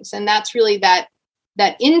things. And that's really that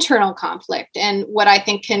internal conflict, and what I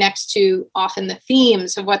think connects to often the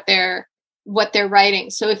themes of what they're writing.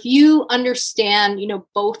 So if you understand,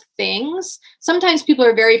 both things, sometimes people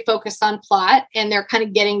are very focused on plot and they're kind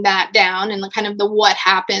of getting that down and kind of the what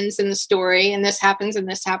happens in the story, and this happens and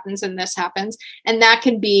this happens and this happens. And that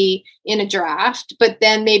can be in a draft, but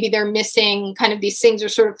then maybe they're missing kind of these things are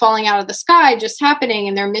sort of falling out of the sky, just happening.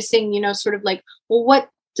 And they're missing, sort of like, well, what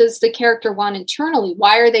does the character want internally?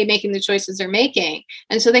 Why are they making the choices they're making?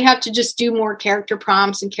 And so they have to just do more character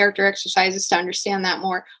prompts and character exercises to understand that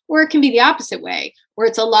more. Or it can be the opposite way, where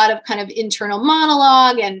it's a lot of kind of internal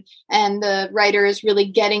monologue and the writer is really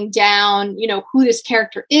getting down, who this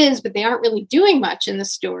character is, but they aren't really doing much in the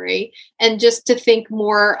story. And just to think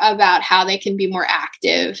more about how they can be more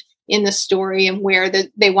active in the story and where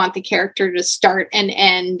they want the character to start and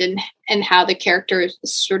end, and how the character is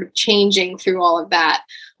sort of changing through all of that.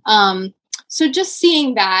 So just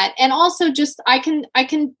seeing that, and also just I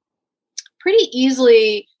can pretty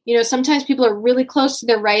easily, sometimes people are really close to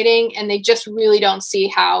their writing and they just really don't see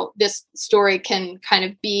how this story can kind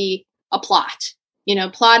of be a plot.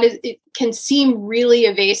 It can seem really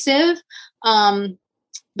evasive.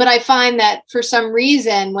 But I find that for some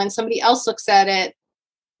reason, when somebody else looks at it,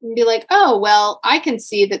 and be like, oh, well, I can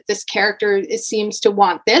see that this character seems to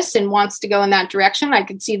want this and wants to go in that direction. I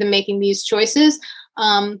can see them making these choices.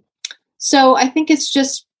 So I think it's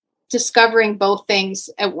just discovering both things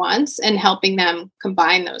at once and helping them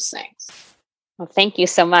combine those things. Well, thank you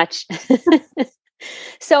so much.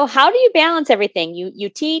 So how do you balance everything? You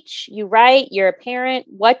teach, you write, you're a parent.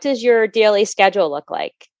 What does your daily schedule look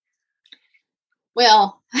like?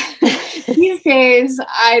 Well, these days,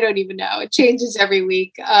 I don't even know. It changes every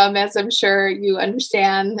week, as I'm sure you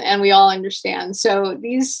understand and we all understand. So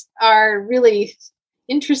these are really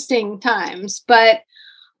interesting times. But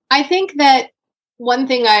I think that one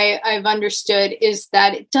thing I've understood is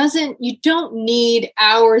that you don't need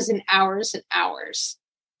hours and hours and hours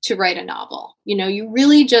to write a novel. You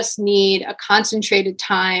really just need a concentrated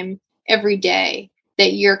time every day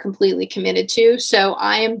that you're completely committed to. So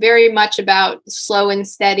I am very much about slow and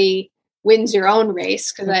steady wins your own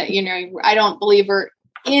race, because I don't believe we're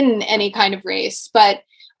in any kind of race, but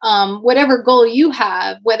whatever goal you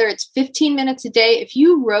have, whether it's 15 minutes a day, if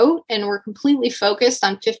you wrote and were completely focused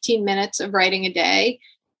on 15 minutes of writing a day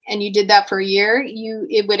and you did that for a year,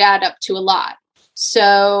 it would add up to a lot.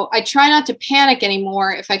 So I try not to panic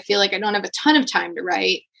anymore if I feel like I don't have a ton of time to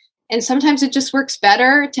write. And sometimes it just works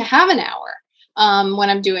better to have an hour when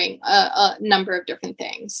I'm doing a number of different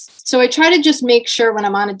things. So I try to just make sure when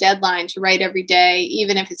I'm on a deadline to write every day,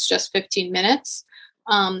 even if it's just 15 minutes.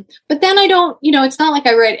 But then I don't, it's not like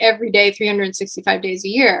I write every day, 365 days a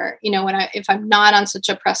year. If I'm not on such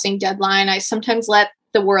a pressing deadline, I sometimes let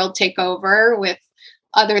the world take over with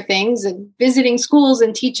other things and visiting schools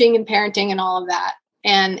and teaching and parenting and all of that,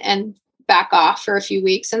 and back off for a few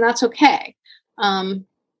weeks, and that's okay.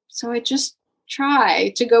 So I just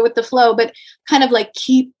try to go with the flow, but kind of like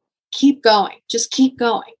keep going, just keep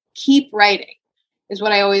going, keep writing is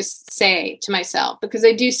what I always say to myself, because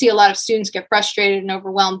I do see a lot of students get frustrated and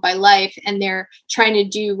overwhelmed by life, and they're trying to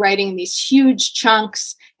do writing in these huge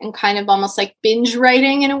chunks and kind of almost like binge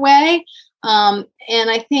writing in a way. And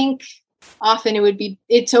I think often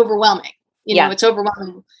it's overwhelming, it's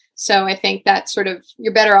overwhelming. So I think that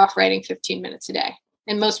you're better off writing 15 minutes a day.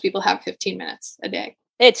 And most people have 15 minutes a day.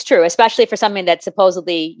 It's true, especially for something that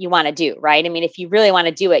supposedly you want to do, right? I mean, if you really want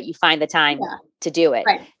to do it, you find the time to do it.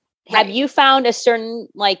 Right. Have you found a certain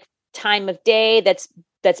time of day that's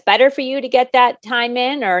better for you to get that time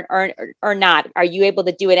in, or not? Are you able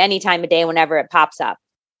to do it any time of day whenever it pops up?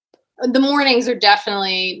 The mornings are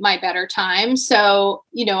definitely my better time. So,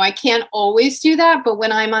 I can't always do that, but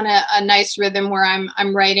when I'm on a nice rhythm where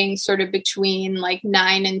I'm writing sort of between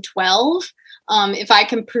 9 and 12, if I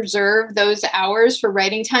can preserve those hours for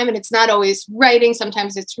writing time, and it's not always writing,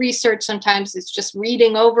 sometimes it's research, sometimes it's just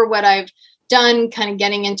reading over what I've done, kind of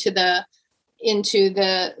getting into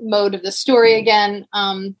the mode of the story again.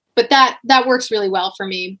 But that works really well for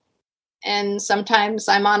me. And sometimes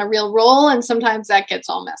I'm on a real roll, and sometimes that gets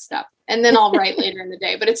all messed up, and then I'll write later in the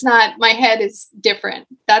day. But it's not, my head is different.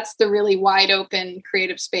 That's the really wide open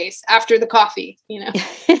creative space after the coffee,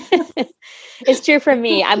 It's true for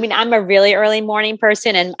me. I mean, I'm a really early morning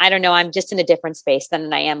person, and I don't know, I'm just in a different space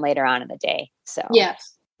than I am later on in the day. So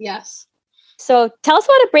Yes. So tell us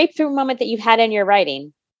about a breakthrough moment that you've had in your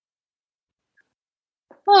writing.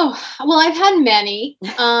 Oh, well, I've had many.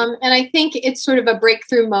 And I think it's sort of a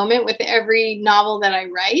breakthrough moment with every novel that I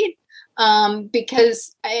write,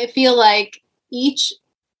 because I feel like each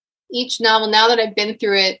novel, now that I've been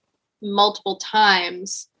through it multiple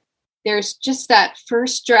times, there's just that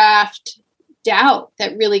first draft doubt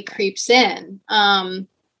that really creeps in,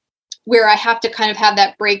 where I have to kind of have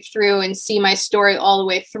that breakthrough and see my story all the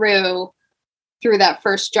way through that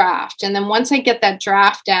first draft. And then once I get that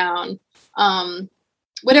draft down,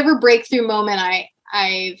 whatever breakthrough moment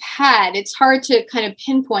I've had, it's hard to kind of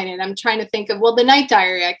pinpoint it. I'm trying to think of, The Night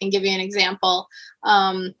Diary, I can give you an example.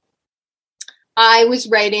 I was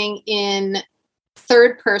writing in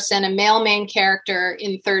third person, a male main character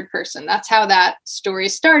in third person. That's how that story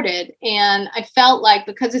started. And I felt like,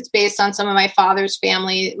 because it's based on some of my father's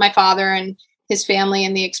family, my father and his family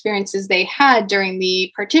and the experiences they had during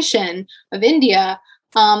the partition of India,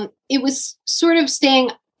 it was sort of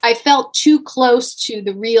I felt too close to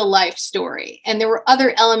the real life story. And there were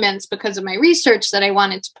other elements because of my research that I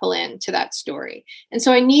wanted to pull into that story. And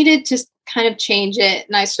so I needed to kind of change it.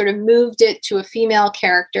 And I sort of moved it to a female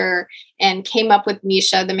character and came up with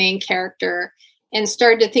Nisha, the main character, and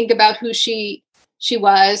started to think about who she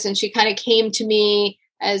was. And she kind of came to me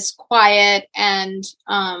as quiet and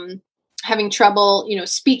having trouble,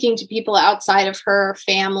 speaking to people outside of her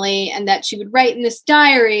family, and that she would write in this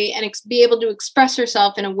diary and be able to express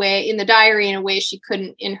herself in the diary in a way she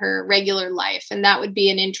couldn't in her regular life. And that would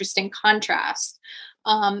be an interesting contrast.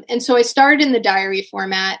 And so I started in the diary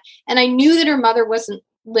format, and I knew that her mother wasn't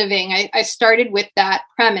living. I started with that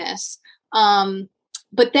premise.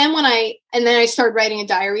 But then I started writing a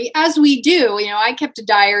diary, as we do. I kept a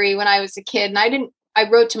diary when I was a kid, and I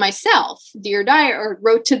wrote to myself, dear diary, or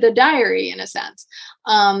wrote to the diary in a sense.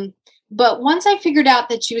 But once I figured out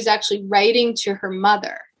that she was actually writing to her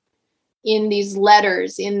mother in these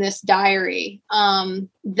letters, in this diary,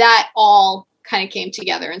 that all kind of came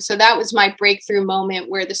together. And so that was my breakthrough moment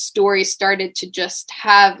where the story started to just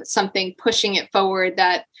have something pushing it forward,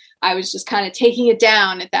 that I was just kind of taking it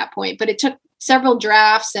down at that point. But it took several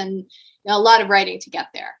drafts and a lot of writing to get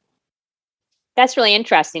there. That's really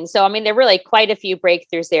interesting. So, I mean, there are really quite a few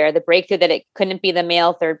breakthroughs there. The breakthrough that it couldn't be the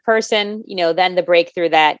male third person, then the breakthrough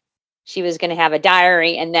that she was going to have a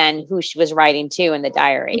diary, and then who she was writing to in the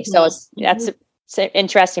diary. Mm-hmm. So that's an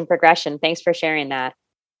interesting progression. Thanks for sharing that.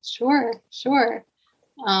 Sure.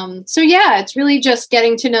 So yeah, it's really just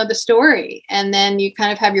getting to know the story, and then you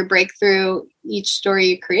kind of have your breakthrough each story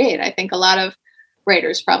you create. I think a lot of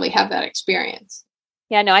writers probably have that experience.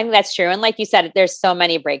 Yeah, no, I think that's true. And like you said, there's so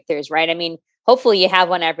many breakthroughs, right? I mean, hopefully you have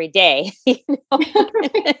one every day.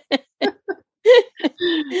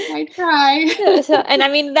 I try. And I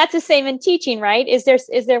mean, that's the same in teaching, right? Is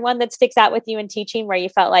there one that sticks out with you in teaching where you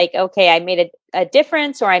felt like, okay, I made a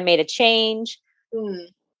difference, or I made a change?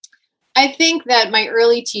 I think that my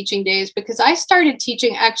early teaching days, because I started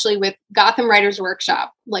teaching actually with Gotham Writers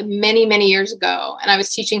Workshop like many, many years ago, and I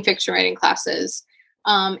was teaching fiction writing classes.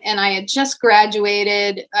 And I had just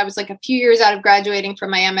graduated. I was like a few years out of graduating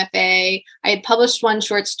from my MFA. I had published one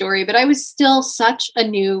short story, but I was still such a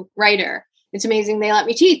new writer. It's amazing they let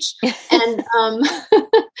me teach. And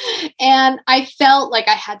and I felt like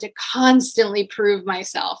I had to constantly prove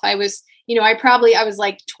myself. I was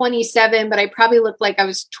like 27, but I probably looked like I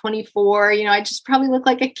was 24. I just probably looked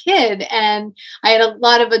like a kid. And I had a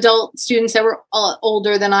lot of adult students that were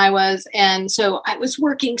older than I was. And so I was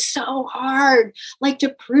working so hard, like to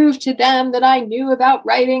prove to them that I knew about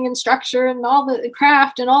writing and structure and all the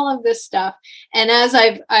craft and all of this stuff. And as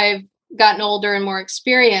I've gotten older and more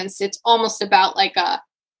experienced, it's almost about like a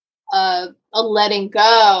letting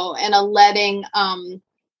go and a letting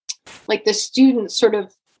like the students sort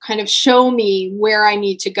of kind of show me where I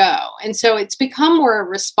need to go. And so it's become more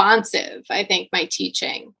responsive, I think, my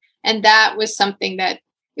teaching. And that was something that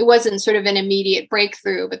it wasn't sort of an immediate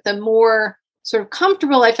breakthrough, but the more sort of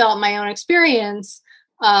comfortable I felt in my own experience,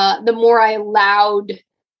 the more I allowed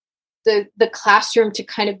the classroom to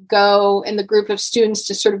kind of go, and the group of students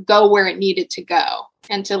to sort of go where it needed to go,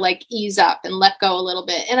 and to like ease up and let go a little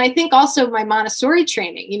bit. And I think also my Montessori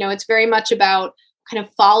training, it's very much about kind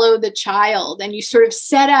of follow the child, and you sort of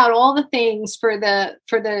set out all the things for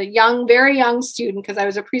the young, very young student, because I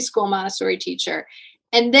was a preschool Montessori teacher.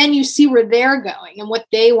 And then you see where they're going and what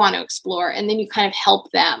they want to explore. And then you kind of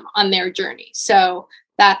help them on their journey. So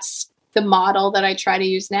that's the model that I try to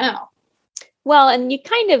use now. Well, and you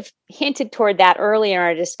kind of hinted toward that earlier in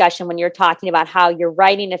our discussion when you're talking about how your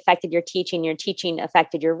writing affected your teaching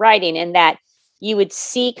affected your writing, and that you would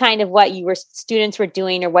see kind of what students were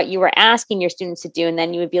doing or what you were asking your students to do. And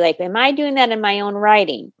then you would be like, am I doing that in my own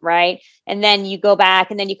writing? Right. And then you go back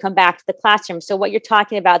and then you come back to the classroom. So what you're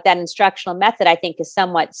talking about, that instructional method, I think is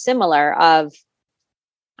somewhat similar of,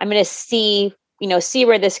 I'm going to see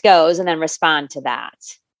where this goes and then respond to that.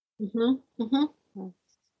 Mm-hmm. Mm-hmm.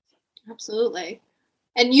 Absolutely.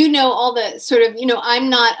 And all the sort of, I'm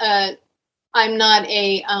not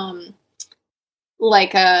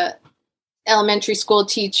like a elementary school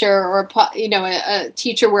teacher, or a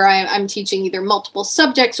teacher where I'm teaching either multiple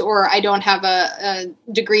subjects, or I don't have a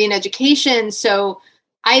degree in education, so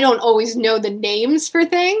I don't always know the names for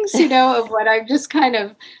things, of what I'm just kind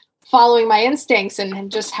of following my instincts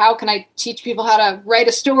and just how can I teach people how to write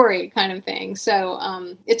a story kind of thing. So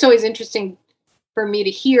it's always interesting for me to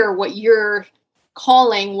hear what you're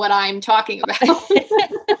calling what I'm talking about.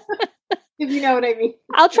 If you know what I mean.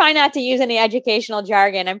 I'll try not to use any educational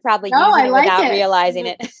jargon. I'm probably using it without realizing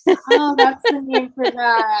it. Oh, that's the name for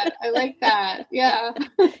that. I like that. Yeah.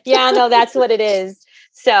 Yeah, no, that's what it is.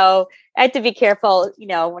 So I have to be careful,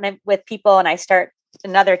 when I'm with people and I start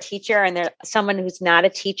another teacher and there's someone who's not a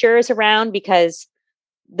teacher is around, because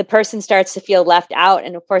the person starts to feel left out.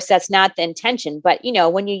 And of course, that's not the intention. But,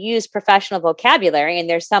 when you use professional vocabulary and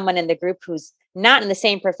there's someone in the group who's not in the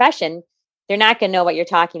same profession, they're not going to know what you're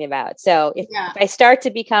talking about. So if I start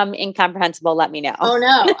to become incomprehensible, let me know. Oh,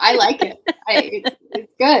 no, I like it.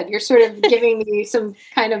 It's good. You're sort of giving me some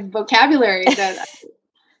kind of vocabulary that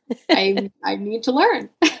I need to learn.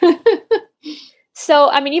 So,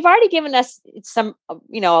 I mean, you've already given us some, a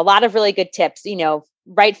lot of really good tips,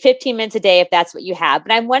 write 15 minutes a day if that's what you have.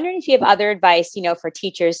 But I'm wondering if you have other advice, for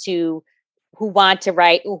teachers who want to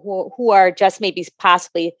write, who are just maybe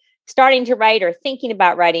possibly starting to write or thinking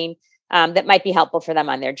about writing, that might be helpful for them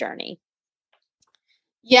on their journey.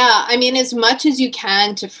 Yeah, I mean, as much as you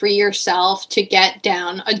can to free yourself to get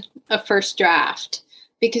down a first draft,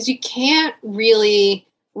 because you can't really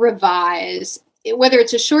revise, whether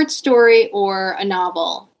it's a short story or a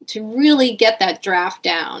novel, to really get that draft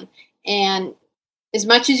down. And as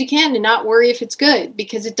much as you can to not worry if it's good,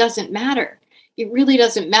 because it doesn't matter. It really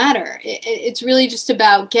doesn't matter. It's really just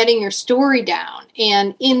about getting your story down.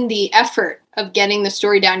 And in the effort of getting the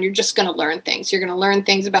story down, you're just going to learn things. You're going to learn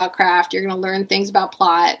things about craft. You're going to learn things about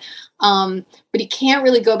plot. But you can't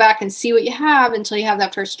really go back and see what you have until you have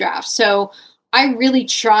that first draft. So I really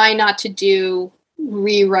try not to do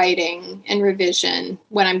rewriting and revision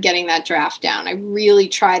when I'm getting that draft down. I really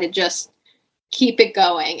try to just keep it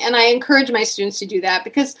going. And I encourage my students to do that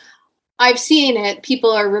because I've seen it.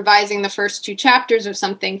 People are revising the first 2 chapters of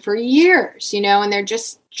something for years, and they're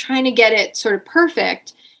just trying to get it sort of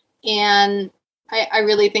perfect. And I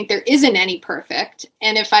really think there isn't any perfect.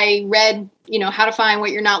 And if I read, How to Find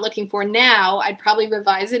What You're Not Looking For now, I'd probably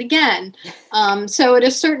revise it again. So at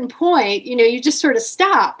a certain point, you just sort of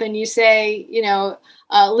stop and you say,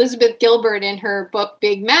 Elizabeth Gilbert in her book,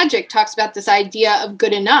 Big Magic, talks about this idea of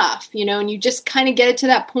good enough, and you just kind of get it to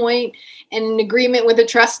that point and in agreement with a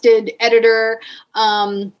trusted editor,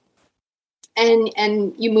 and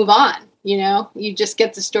you move on. You just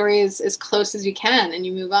get the story as close as you can and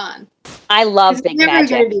you move on. I love Big Magic.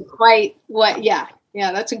 It's never going to be quite what, yeah,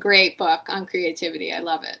 that's a great book on creativity. I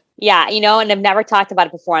love it. Yeah, and I've never talked about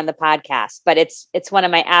it before on the podcast, but it's one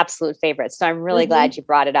of my absolute favorites. So I'm really glad you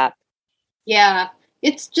brought it up. Yeah,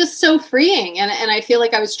 it's just so freeing. And I feel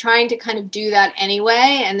like I was trying to kind of do that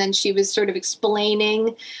anyway. And then she was sort of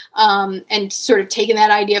explaining and sort of taking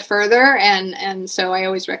that idea further. And so I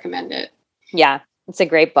always recommend it. Yeah, it's a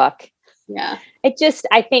great book. Yeah.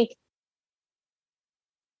 I think,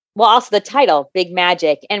 well, also the title, Big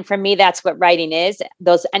Magic. And for me, that's what writing is.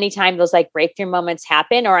 Anytime those like breakthrough moments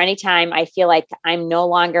happen, or anytime I feel like I'm no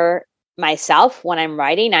longer myself when I'm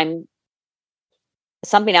writing,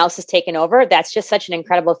 something else has taken over. That's just such an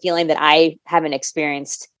incredible feeling that I haven't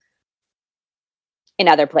experienced in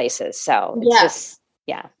other places. So it's just,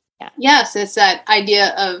 yeah. Yes. It's that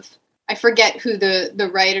idea of, I forget who the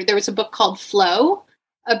writer, there was a book called Flow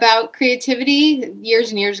about creativity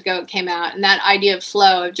years and years ago. It came out, and that idea of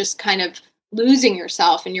flow, of just kind of losing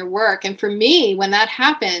yourself in your work. And for me, when that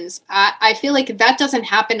happens, I feel like that doesn't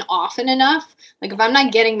happen often enough. Like if I'm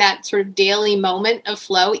not getting that sort of daily moment of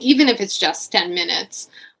flow, even if it's just 10 minutes,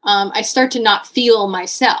 I start to not feel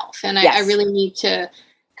myself. And I really need to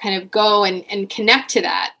kind of go and connect to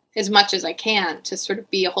that as much as I can to sort of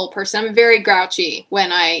be a whole person. I'm very grouchy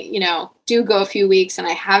when I, do go a few weeks and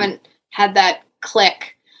I haven't had that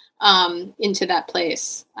click into that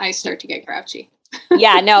place. I start to get grouchy.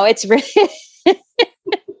 Yeah, no, it's really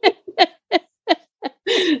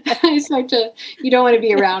I start to, you don't want to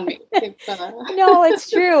be around me. No, it's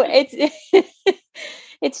true.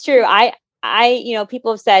 It's true. I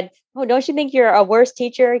people have said, "Oh, don't you think you're a worse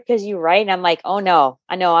teacher because you write?" And I'm like, "Oh no,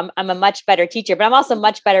 I know I'm a much better teacher, but I'm also a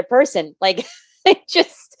much better person." Like I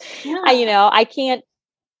can't,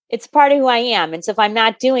 it's part of who I am. And so if I'm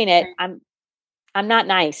not doing it, I'm not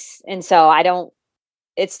nice. And so I don't,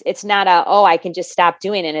 it's not I can just stop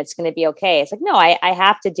doing it and it's going to be okay. It's like, no, I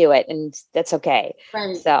have to do it and that's okay.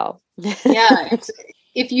 Right. So yeah,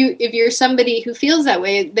 if you're somebody who feels that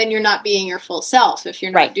way, then you're not being your full self if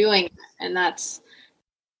you're not doing it. And that's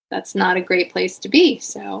not a great place to be.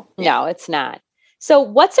 So no, it's not. So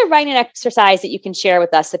what's a writing exercise that you can share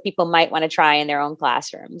with us that people might want to try in their own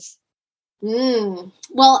classrooms? Well,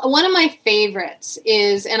 one of my favorites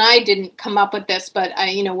is, and I didn't come up with this, but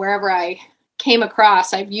wherever I came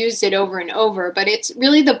across, I've used it over and over, but it's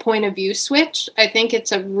really the point of view switch. I think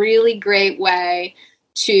it's a really great way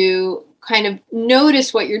to kind of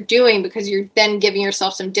notice what you're doing because you're then giving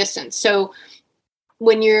yourself some distance. So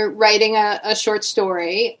when you're writing a short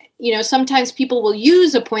story, sometimes people will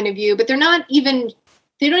use a point of view, but they don't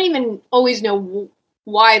even always know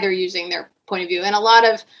why they're using their point of view. And a lot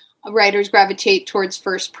of writers gravitate towards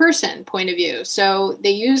first person point of view. So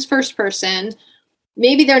they use first person.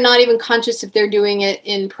 Maybe they're not even conscious if they're doing it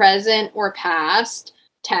in present or past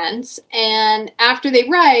tense. And after they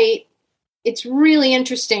write, it's really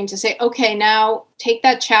interesting to say, okay, now take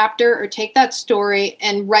that chapter or take that story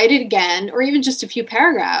and write it again, or even just a few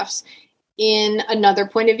paragraphs in another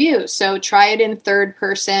point of view. So try it in third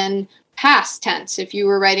person, past tense if you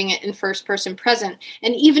were writing it in first person present.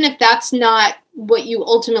 And even if that's not what you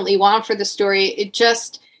ultimately want for the story, it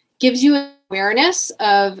just gives you awareness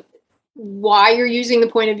of why you're using the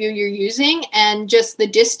point of view you're using, and just the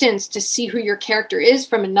distance to see who your character is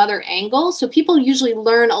from another angle. So people usually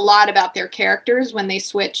learn a lot about their characters when they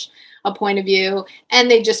switch a point of view,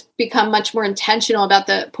 and they just become much more intentional about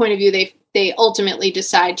the point of view they ultimately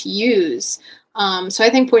decide to use. So I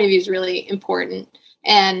think point of view is really important.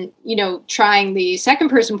 And, trying the second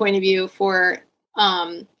person point of view for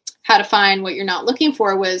how to find what you're not looking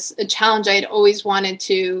for was a challenge I had always wanted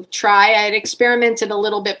to try. I had experimented a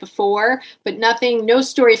little bit before, but no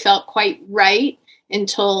story felt quite right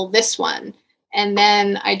until this one. And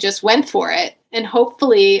then I just went for it. And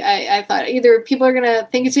hopefully I thought either people are going to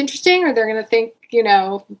think it's interesting, or they're going to think,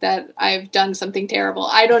 that I've done something terrible.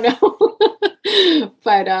 I don't know.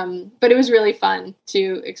 But it was really fun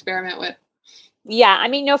to experiment with. Yeah. I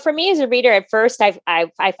mean, no, for me as a reader, at first I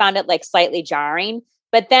found it like slightly jarring,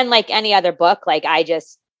 but then like any other book, like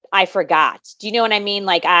I forgot. Do you know what I mean?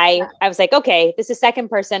 Like I was like, okay, this is second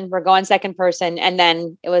person. We're going second person. And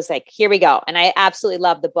then it was like, here we go. And I absolutely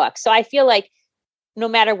love the book. So I feel like no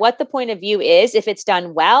matter what the point of view is, if it's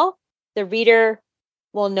done well, the reader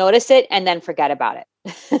will notice it and then forget about it.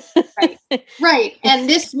 Right. And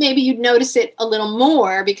this, maybe you'd notice it a little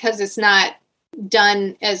more because it's not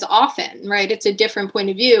done as often, right? It's a different point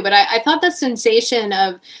of view. But I thought the sensation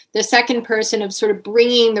of the second person, of sort of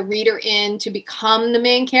bringing the reader in to become the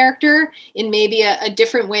main character in maybe a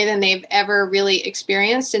different way than they've ever really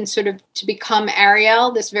experienced, and sort of to become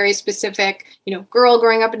Ariel, this very specific, girl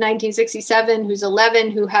growing up in 1967 who's 11,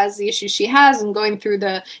 who has the issues she has and going through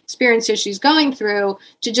the experiences she's going through,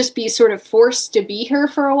 to just be sort of forced to be her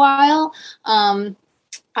for a while,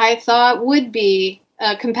 I thought would be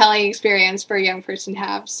a compelling experience for a young person to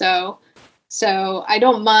have. So I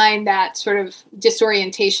don't mind that sort of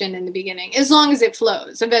disorientation in the beginning, as long as it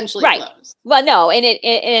flows, eventually flows. Well, no, and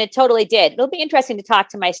it totally did. It'll be interesting to talk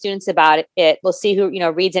to my students about it. We'll see who,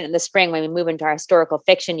 reads it in the spring when we move into our historical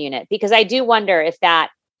fiction unit, because I do wonder if that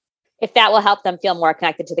will help them feel more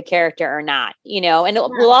connected to the character or not, and it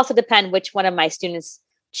will also depend which one of my students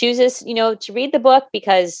chooses, to read the book,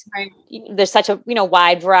 because there's such a,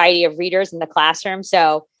 wide variety of readers in the classroom.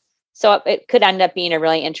 So it could end up being a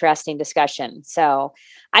really interesting discussion. So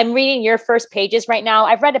I'm reading Your First Pages right now.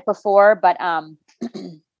 I've read it before, but I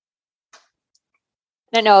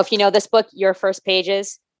don't know if you know this book, Your First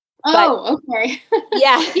Pages. Oh, okay.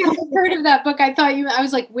 Yeah. Yeah, I've heard of that book. I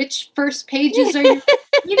was like, which first pages are you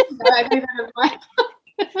reading?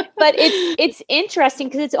 But it's interesting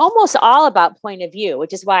because it's almost all about point of view,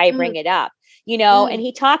 which is why I bring it up, and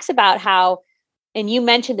he talks about how, and you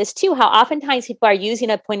mentioned this too, how oftentimes people are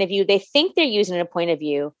using a point of view. They think they're using a point of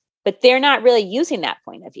view, but they're not really using that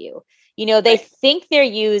point of view. They think they're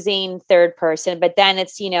using third person, but then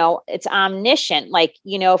it's, it's omniscient, like,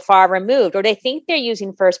 far removed, or they think they're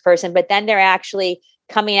using first person, but then they're actually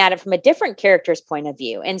coming at it from a different character's point of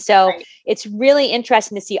view. And so it's really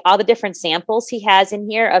interesting to see all the different samples he has in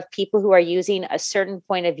here of people who are using a certain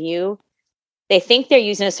point of view. They think they're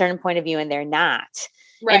using a certain point of view and they're not.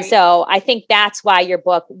 Right. And so I think that's why your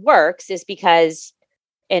book works, is because,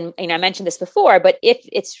 and I mentioned this before, but if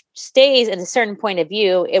it stays in a certain point of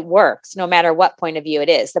view, it works no matter what point of view it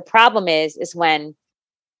is. The problem is when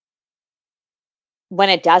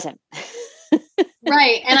it doesn't.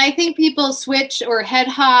 Right. And I think people switch or head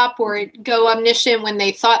hop or go omniscient when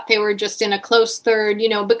they thought they were just in a close third,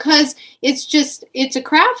 because it's a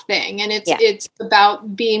craft thing, and it's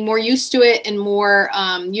about being more used to it and more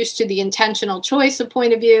used to the intentional choice of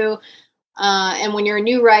point of view. And when you're a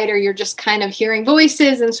new writer, you're just kind of hearing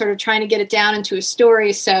voices and sort of trying to get it down into a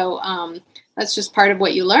story. So that's just part of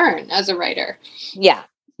what you learn as a writer. Yeah.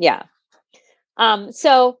 Yeah.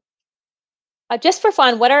 So just for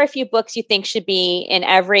fun, what are a few books you think should be in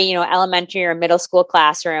every, elementary or middle school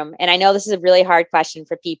classroom? And I know this is a really hard question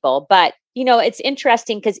for people, but, it's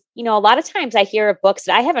interesting because, a lot of times I hear of books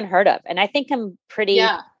that I haven't heard of, and I think I'm pretty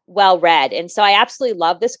well read. And so I absolutely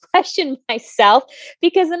love this question myself,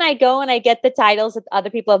 because then I go and I get the titles that other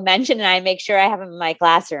people have mentioned and I make sure I have them in my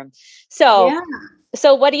classroom. So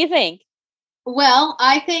what do you think? Well,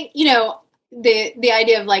 I think, the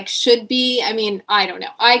idea of like should be, I mean, I don't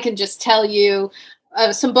know. I can just tell you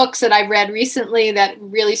some books that I've read recently that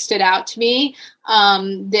really stood out to me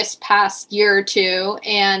this past year or two.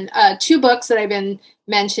 And two books that I've been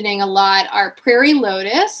mentioning a lot are Prairie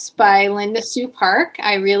Lotus by Linda Sue Park.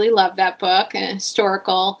 I really love that book, an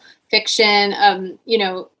historical fiction,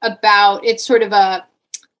 about, it's sort of a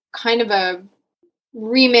kind of a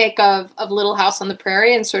remake of Little House on the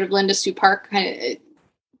Prairie, and sort of Linda Sue Park kind of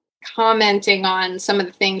commenting on some of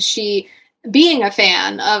the things being a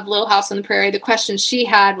fan of Little House on the Prairie, the questions she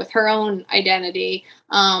had with her own identity.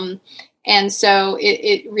 And so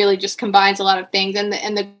it really just combines a lot of things. And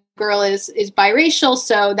the girl is biracial.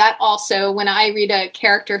 So that also, when I read a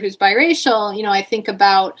character who's biracial, I think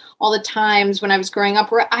about all the times when I was growing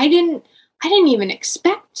up where I didn't even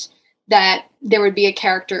expect that there would be a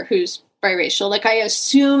character who's biracial. Like, I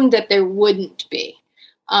assumed that there wouldn't be,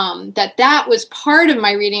 that was part of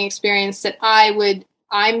my reading experience, that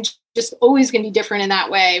I'm just always going to be different in that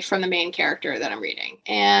way from the main character that I'm reading.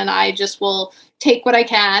 And I just will take what I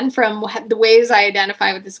can from the ways I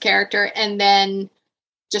identify with this character and then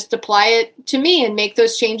just apply it to me and make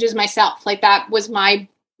those changes myself. Like, that was the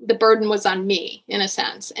burden was on me in a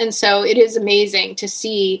sense. And so it is amazing to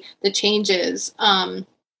see the changes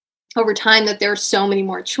over time, that there are so many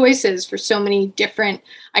more choices for so many different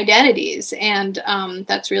identities. And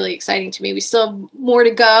that's really exciting to me. We still have more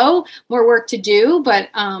to go, more work to do, but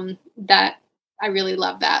that I really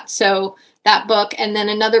love that. So that book. And then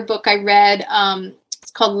another book I read,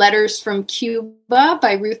 it's called Letters from Cuba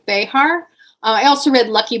by Ruth Behar. I also read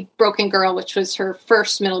Lucky Broken Girl, which was her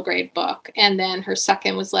first middle grade book. And then her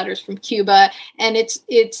second was Letters from Cuba. And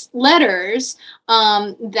it's letters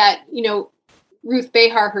that, Ruth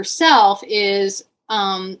Behar herself is,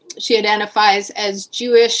 she identifies as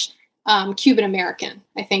Jewish Cuban American.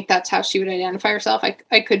 I think that's how she would identify herself.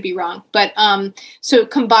 I could be wrong. But so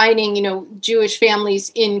combining, Jewish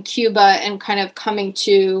families in Cuba and kind of coming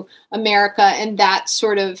to America, and that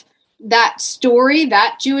story,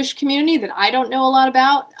 that Jewish community that I don't know a lot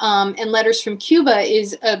about. And Letters from Cuba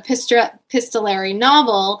is a epistolary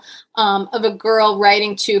novel of a girl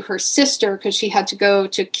writing to her sister because she had to go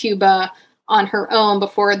to Cuba on her own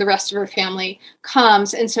before the rest of her family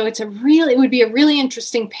comes. And so it would be a really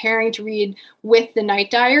interesting pairing to read with The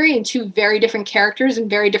Night Diary, and two very different characters in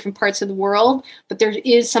very different parts of the world. But there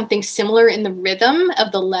is something similar in the rhythm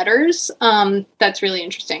of the letters that's really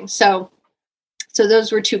interesting. So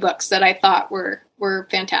those were two books that I thought were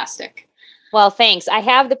fantastic. Well, thanks. I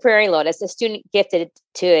have The Prairie Lotus. A student gifted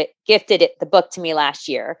the book to me last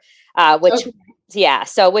year, which. Okay. Yeah.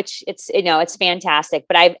 So it's fantastic,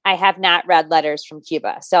 but I have not read Letters from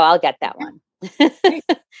Cuba, so I'll get that one.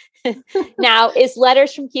 Now, is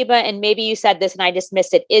Letters from Cuba, and maybe you said this and I just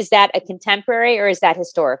missed it, is that a contemporary or is that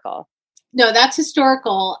historical? No, that's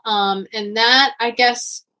historical. And that, I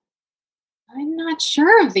guess, I'm not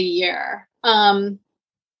sure of the year.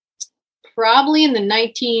 Probably in the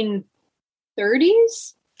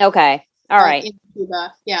 1930s. Okay. All right. In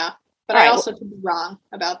Cuba. Yeah. But all I right. also could be wrong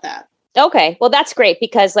about that. Okay. Well, that's great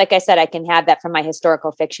because, like I said, I can have that from my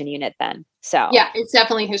historical fiction unit then. So yeah, it's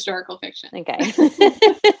definitely historical fiction. Okay.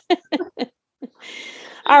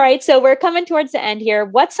 All right. So we're coming towards the end here.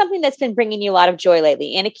 What's something that's been bringing you a lot of joy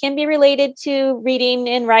lately? And it can be related to reading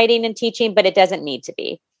and writing and teaching, but it doesn't need to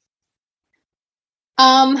be.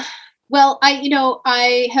 Well, I've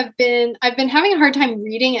been having a hard time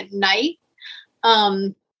reading at night.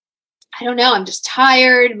 I don't know. I'm just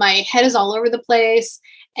tired. My head is all over the place.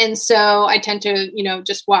 And so I tend to,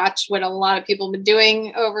 just watch what a lot of people have been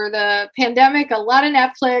doing over the pandemic, a lot of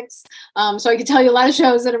Netflix. So I can tell you a lot of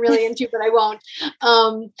shows that I'm really into, but I won't.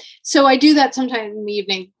 So I do that sometime in the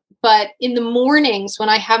evening. But in the mornings, when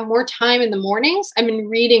I have more time in the mornings, I've been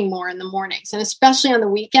reading more in the mornings. And especially on the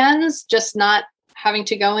weekends, just not having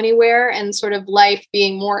to go anywhere and sort of life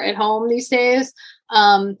being more at home these days.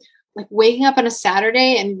 Like waking up on a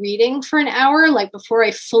Saturday and reading for an hour, like before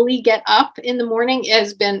I fully get up in the morning,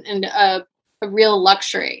 has been a real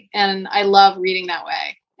luxury. And I love reading that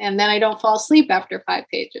way. And then I don't fall asleep after 5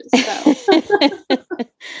 pages. So.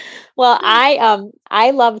 Well,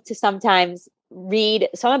 I love to sometimes read.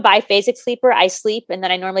 So I'm a biphasic sleeper. I sleep and then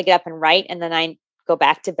I normally get up and write and then I go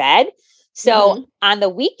back to bed. So on the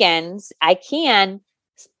weekends, I can,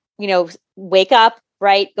 wake up,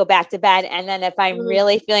 right, go back to bed. And then if I'm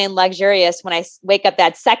really feeling luxurious, when I wake up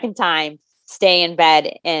that second time, stay in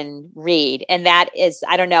bed and read. And that is,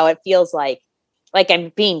 I don't know, it feels like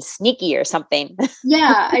I'm being sneaky or something.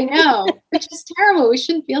 Yeah, I know, which is terrible. We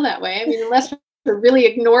shouldn't feel that way. I mean, unless we're really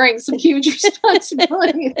ignoring some huge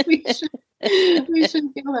responsibilities, we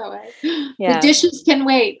shouldn't feel that way. Yeah. The dishes can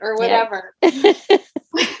wait or whatever. Yeah.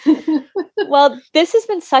 Well, this has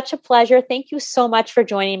been such a pleasure. Thank you so much for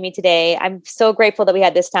joining me today. I'm so grateful that we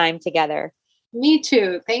had this time together. Me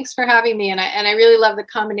too. Thanks for having me. And I really love the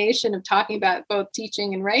combination of talking about both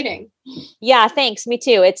teaching and writing. Yeah, thanks. Me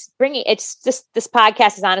too. This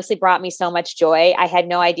podcast has honestly brought me so much joy. I had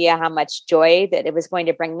no idea how much joy that it was going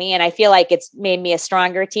to bring me. And I feel like it's made me a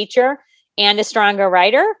stronger teacher and a stronger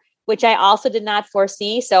writer, which I also did not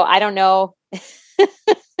foresee. So I don't know.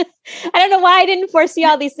 why I didn't foresee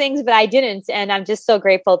all these things, but I didn't. And I'm just so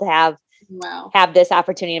grateful to have this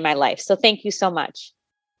opportunity in my life. So thank you so much.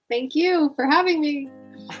 Thank you for having me.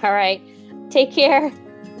 All right. Take care.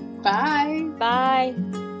 Bye. Bye.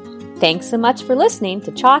 Thanks so much for listening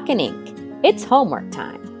to Chalk and Ink. It's homework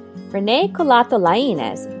time. Renee Colato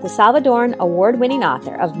Lainez, the Salvadoran award-winning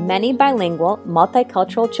author of many bilingual,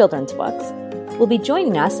 multicultural children's books, will be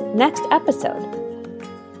joining us next episode.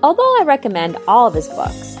 Although I recommend all of his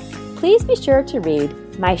books, please be sure to read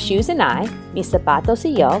My Shoes and I, Mis Zapatos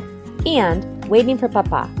y Yo, and Waiting for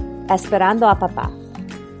Papa, Esperando a Papa.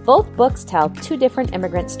 Both books tell two different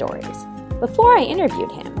immigrant stories. Before I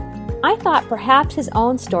interviewed him, I thought perhaps his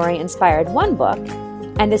own story inspired one book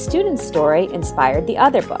and his student's story inspired the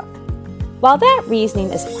other book. While that reasoning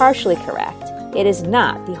is partially correct, it is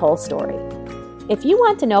not the whole story. If you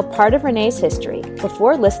want to know part of Renee's history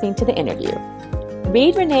before listening to the interview,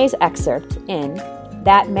 read Renee's excerpt in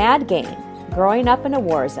That Mad Game, Growing Up in a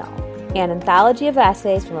War Zone, an anthology of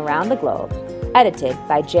essays from around the globe, edited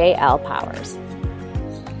by J.L. Powers.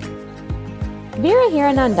 Vera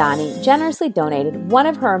Hiranandani generously donated one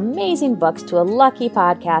of her amazing books to a lucky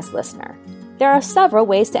podcast listener. There are several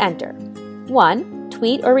ways to enter. 1.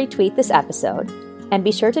 Tweet or retweet this episode, and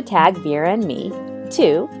be sure to tag Vera and me.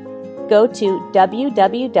 2. Go to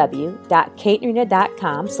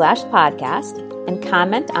www.katenerita.com/podcast and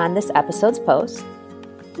comment on this episode's post.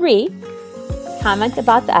 3. Comment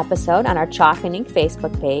about the episode on our Chalk and Ink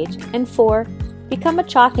Facebook page. And 4. Become a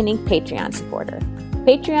Chalk and Ink Patreon supporter.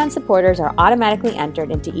 Patreon supporters are automatically entered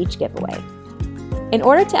into each giveaway. In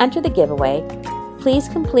order to enter the giveaway, please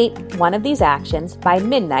complete one of these actions by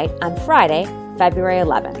midnight on Friday, February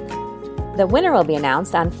 11th. The winner will be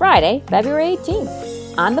announced on Friday, February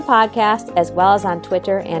 18th, on the podcast as well as on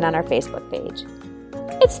Twitter and on our Facebook page.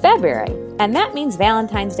 It's February, and that means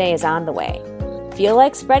Valentine's Day is on the way. Feel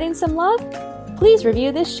like spreading some love? Please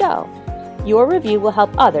review this show. Your review will help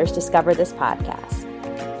others discover this podcast.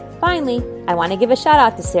 Finally, I want to give a shout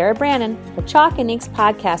out to Sarah Brannon for Chalk and Ink's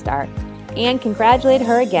podcast art and congratulate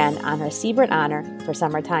her again on her Seabird honor for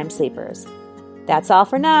Summertime Sleepers. That's all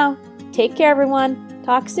for now. Take care, everyone.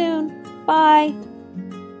 Talk soon. Bye.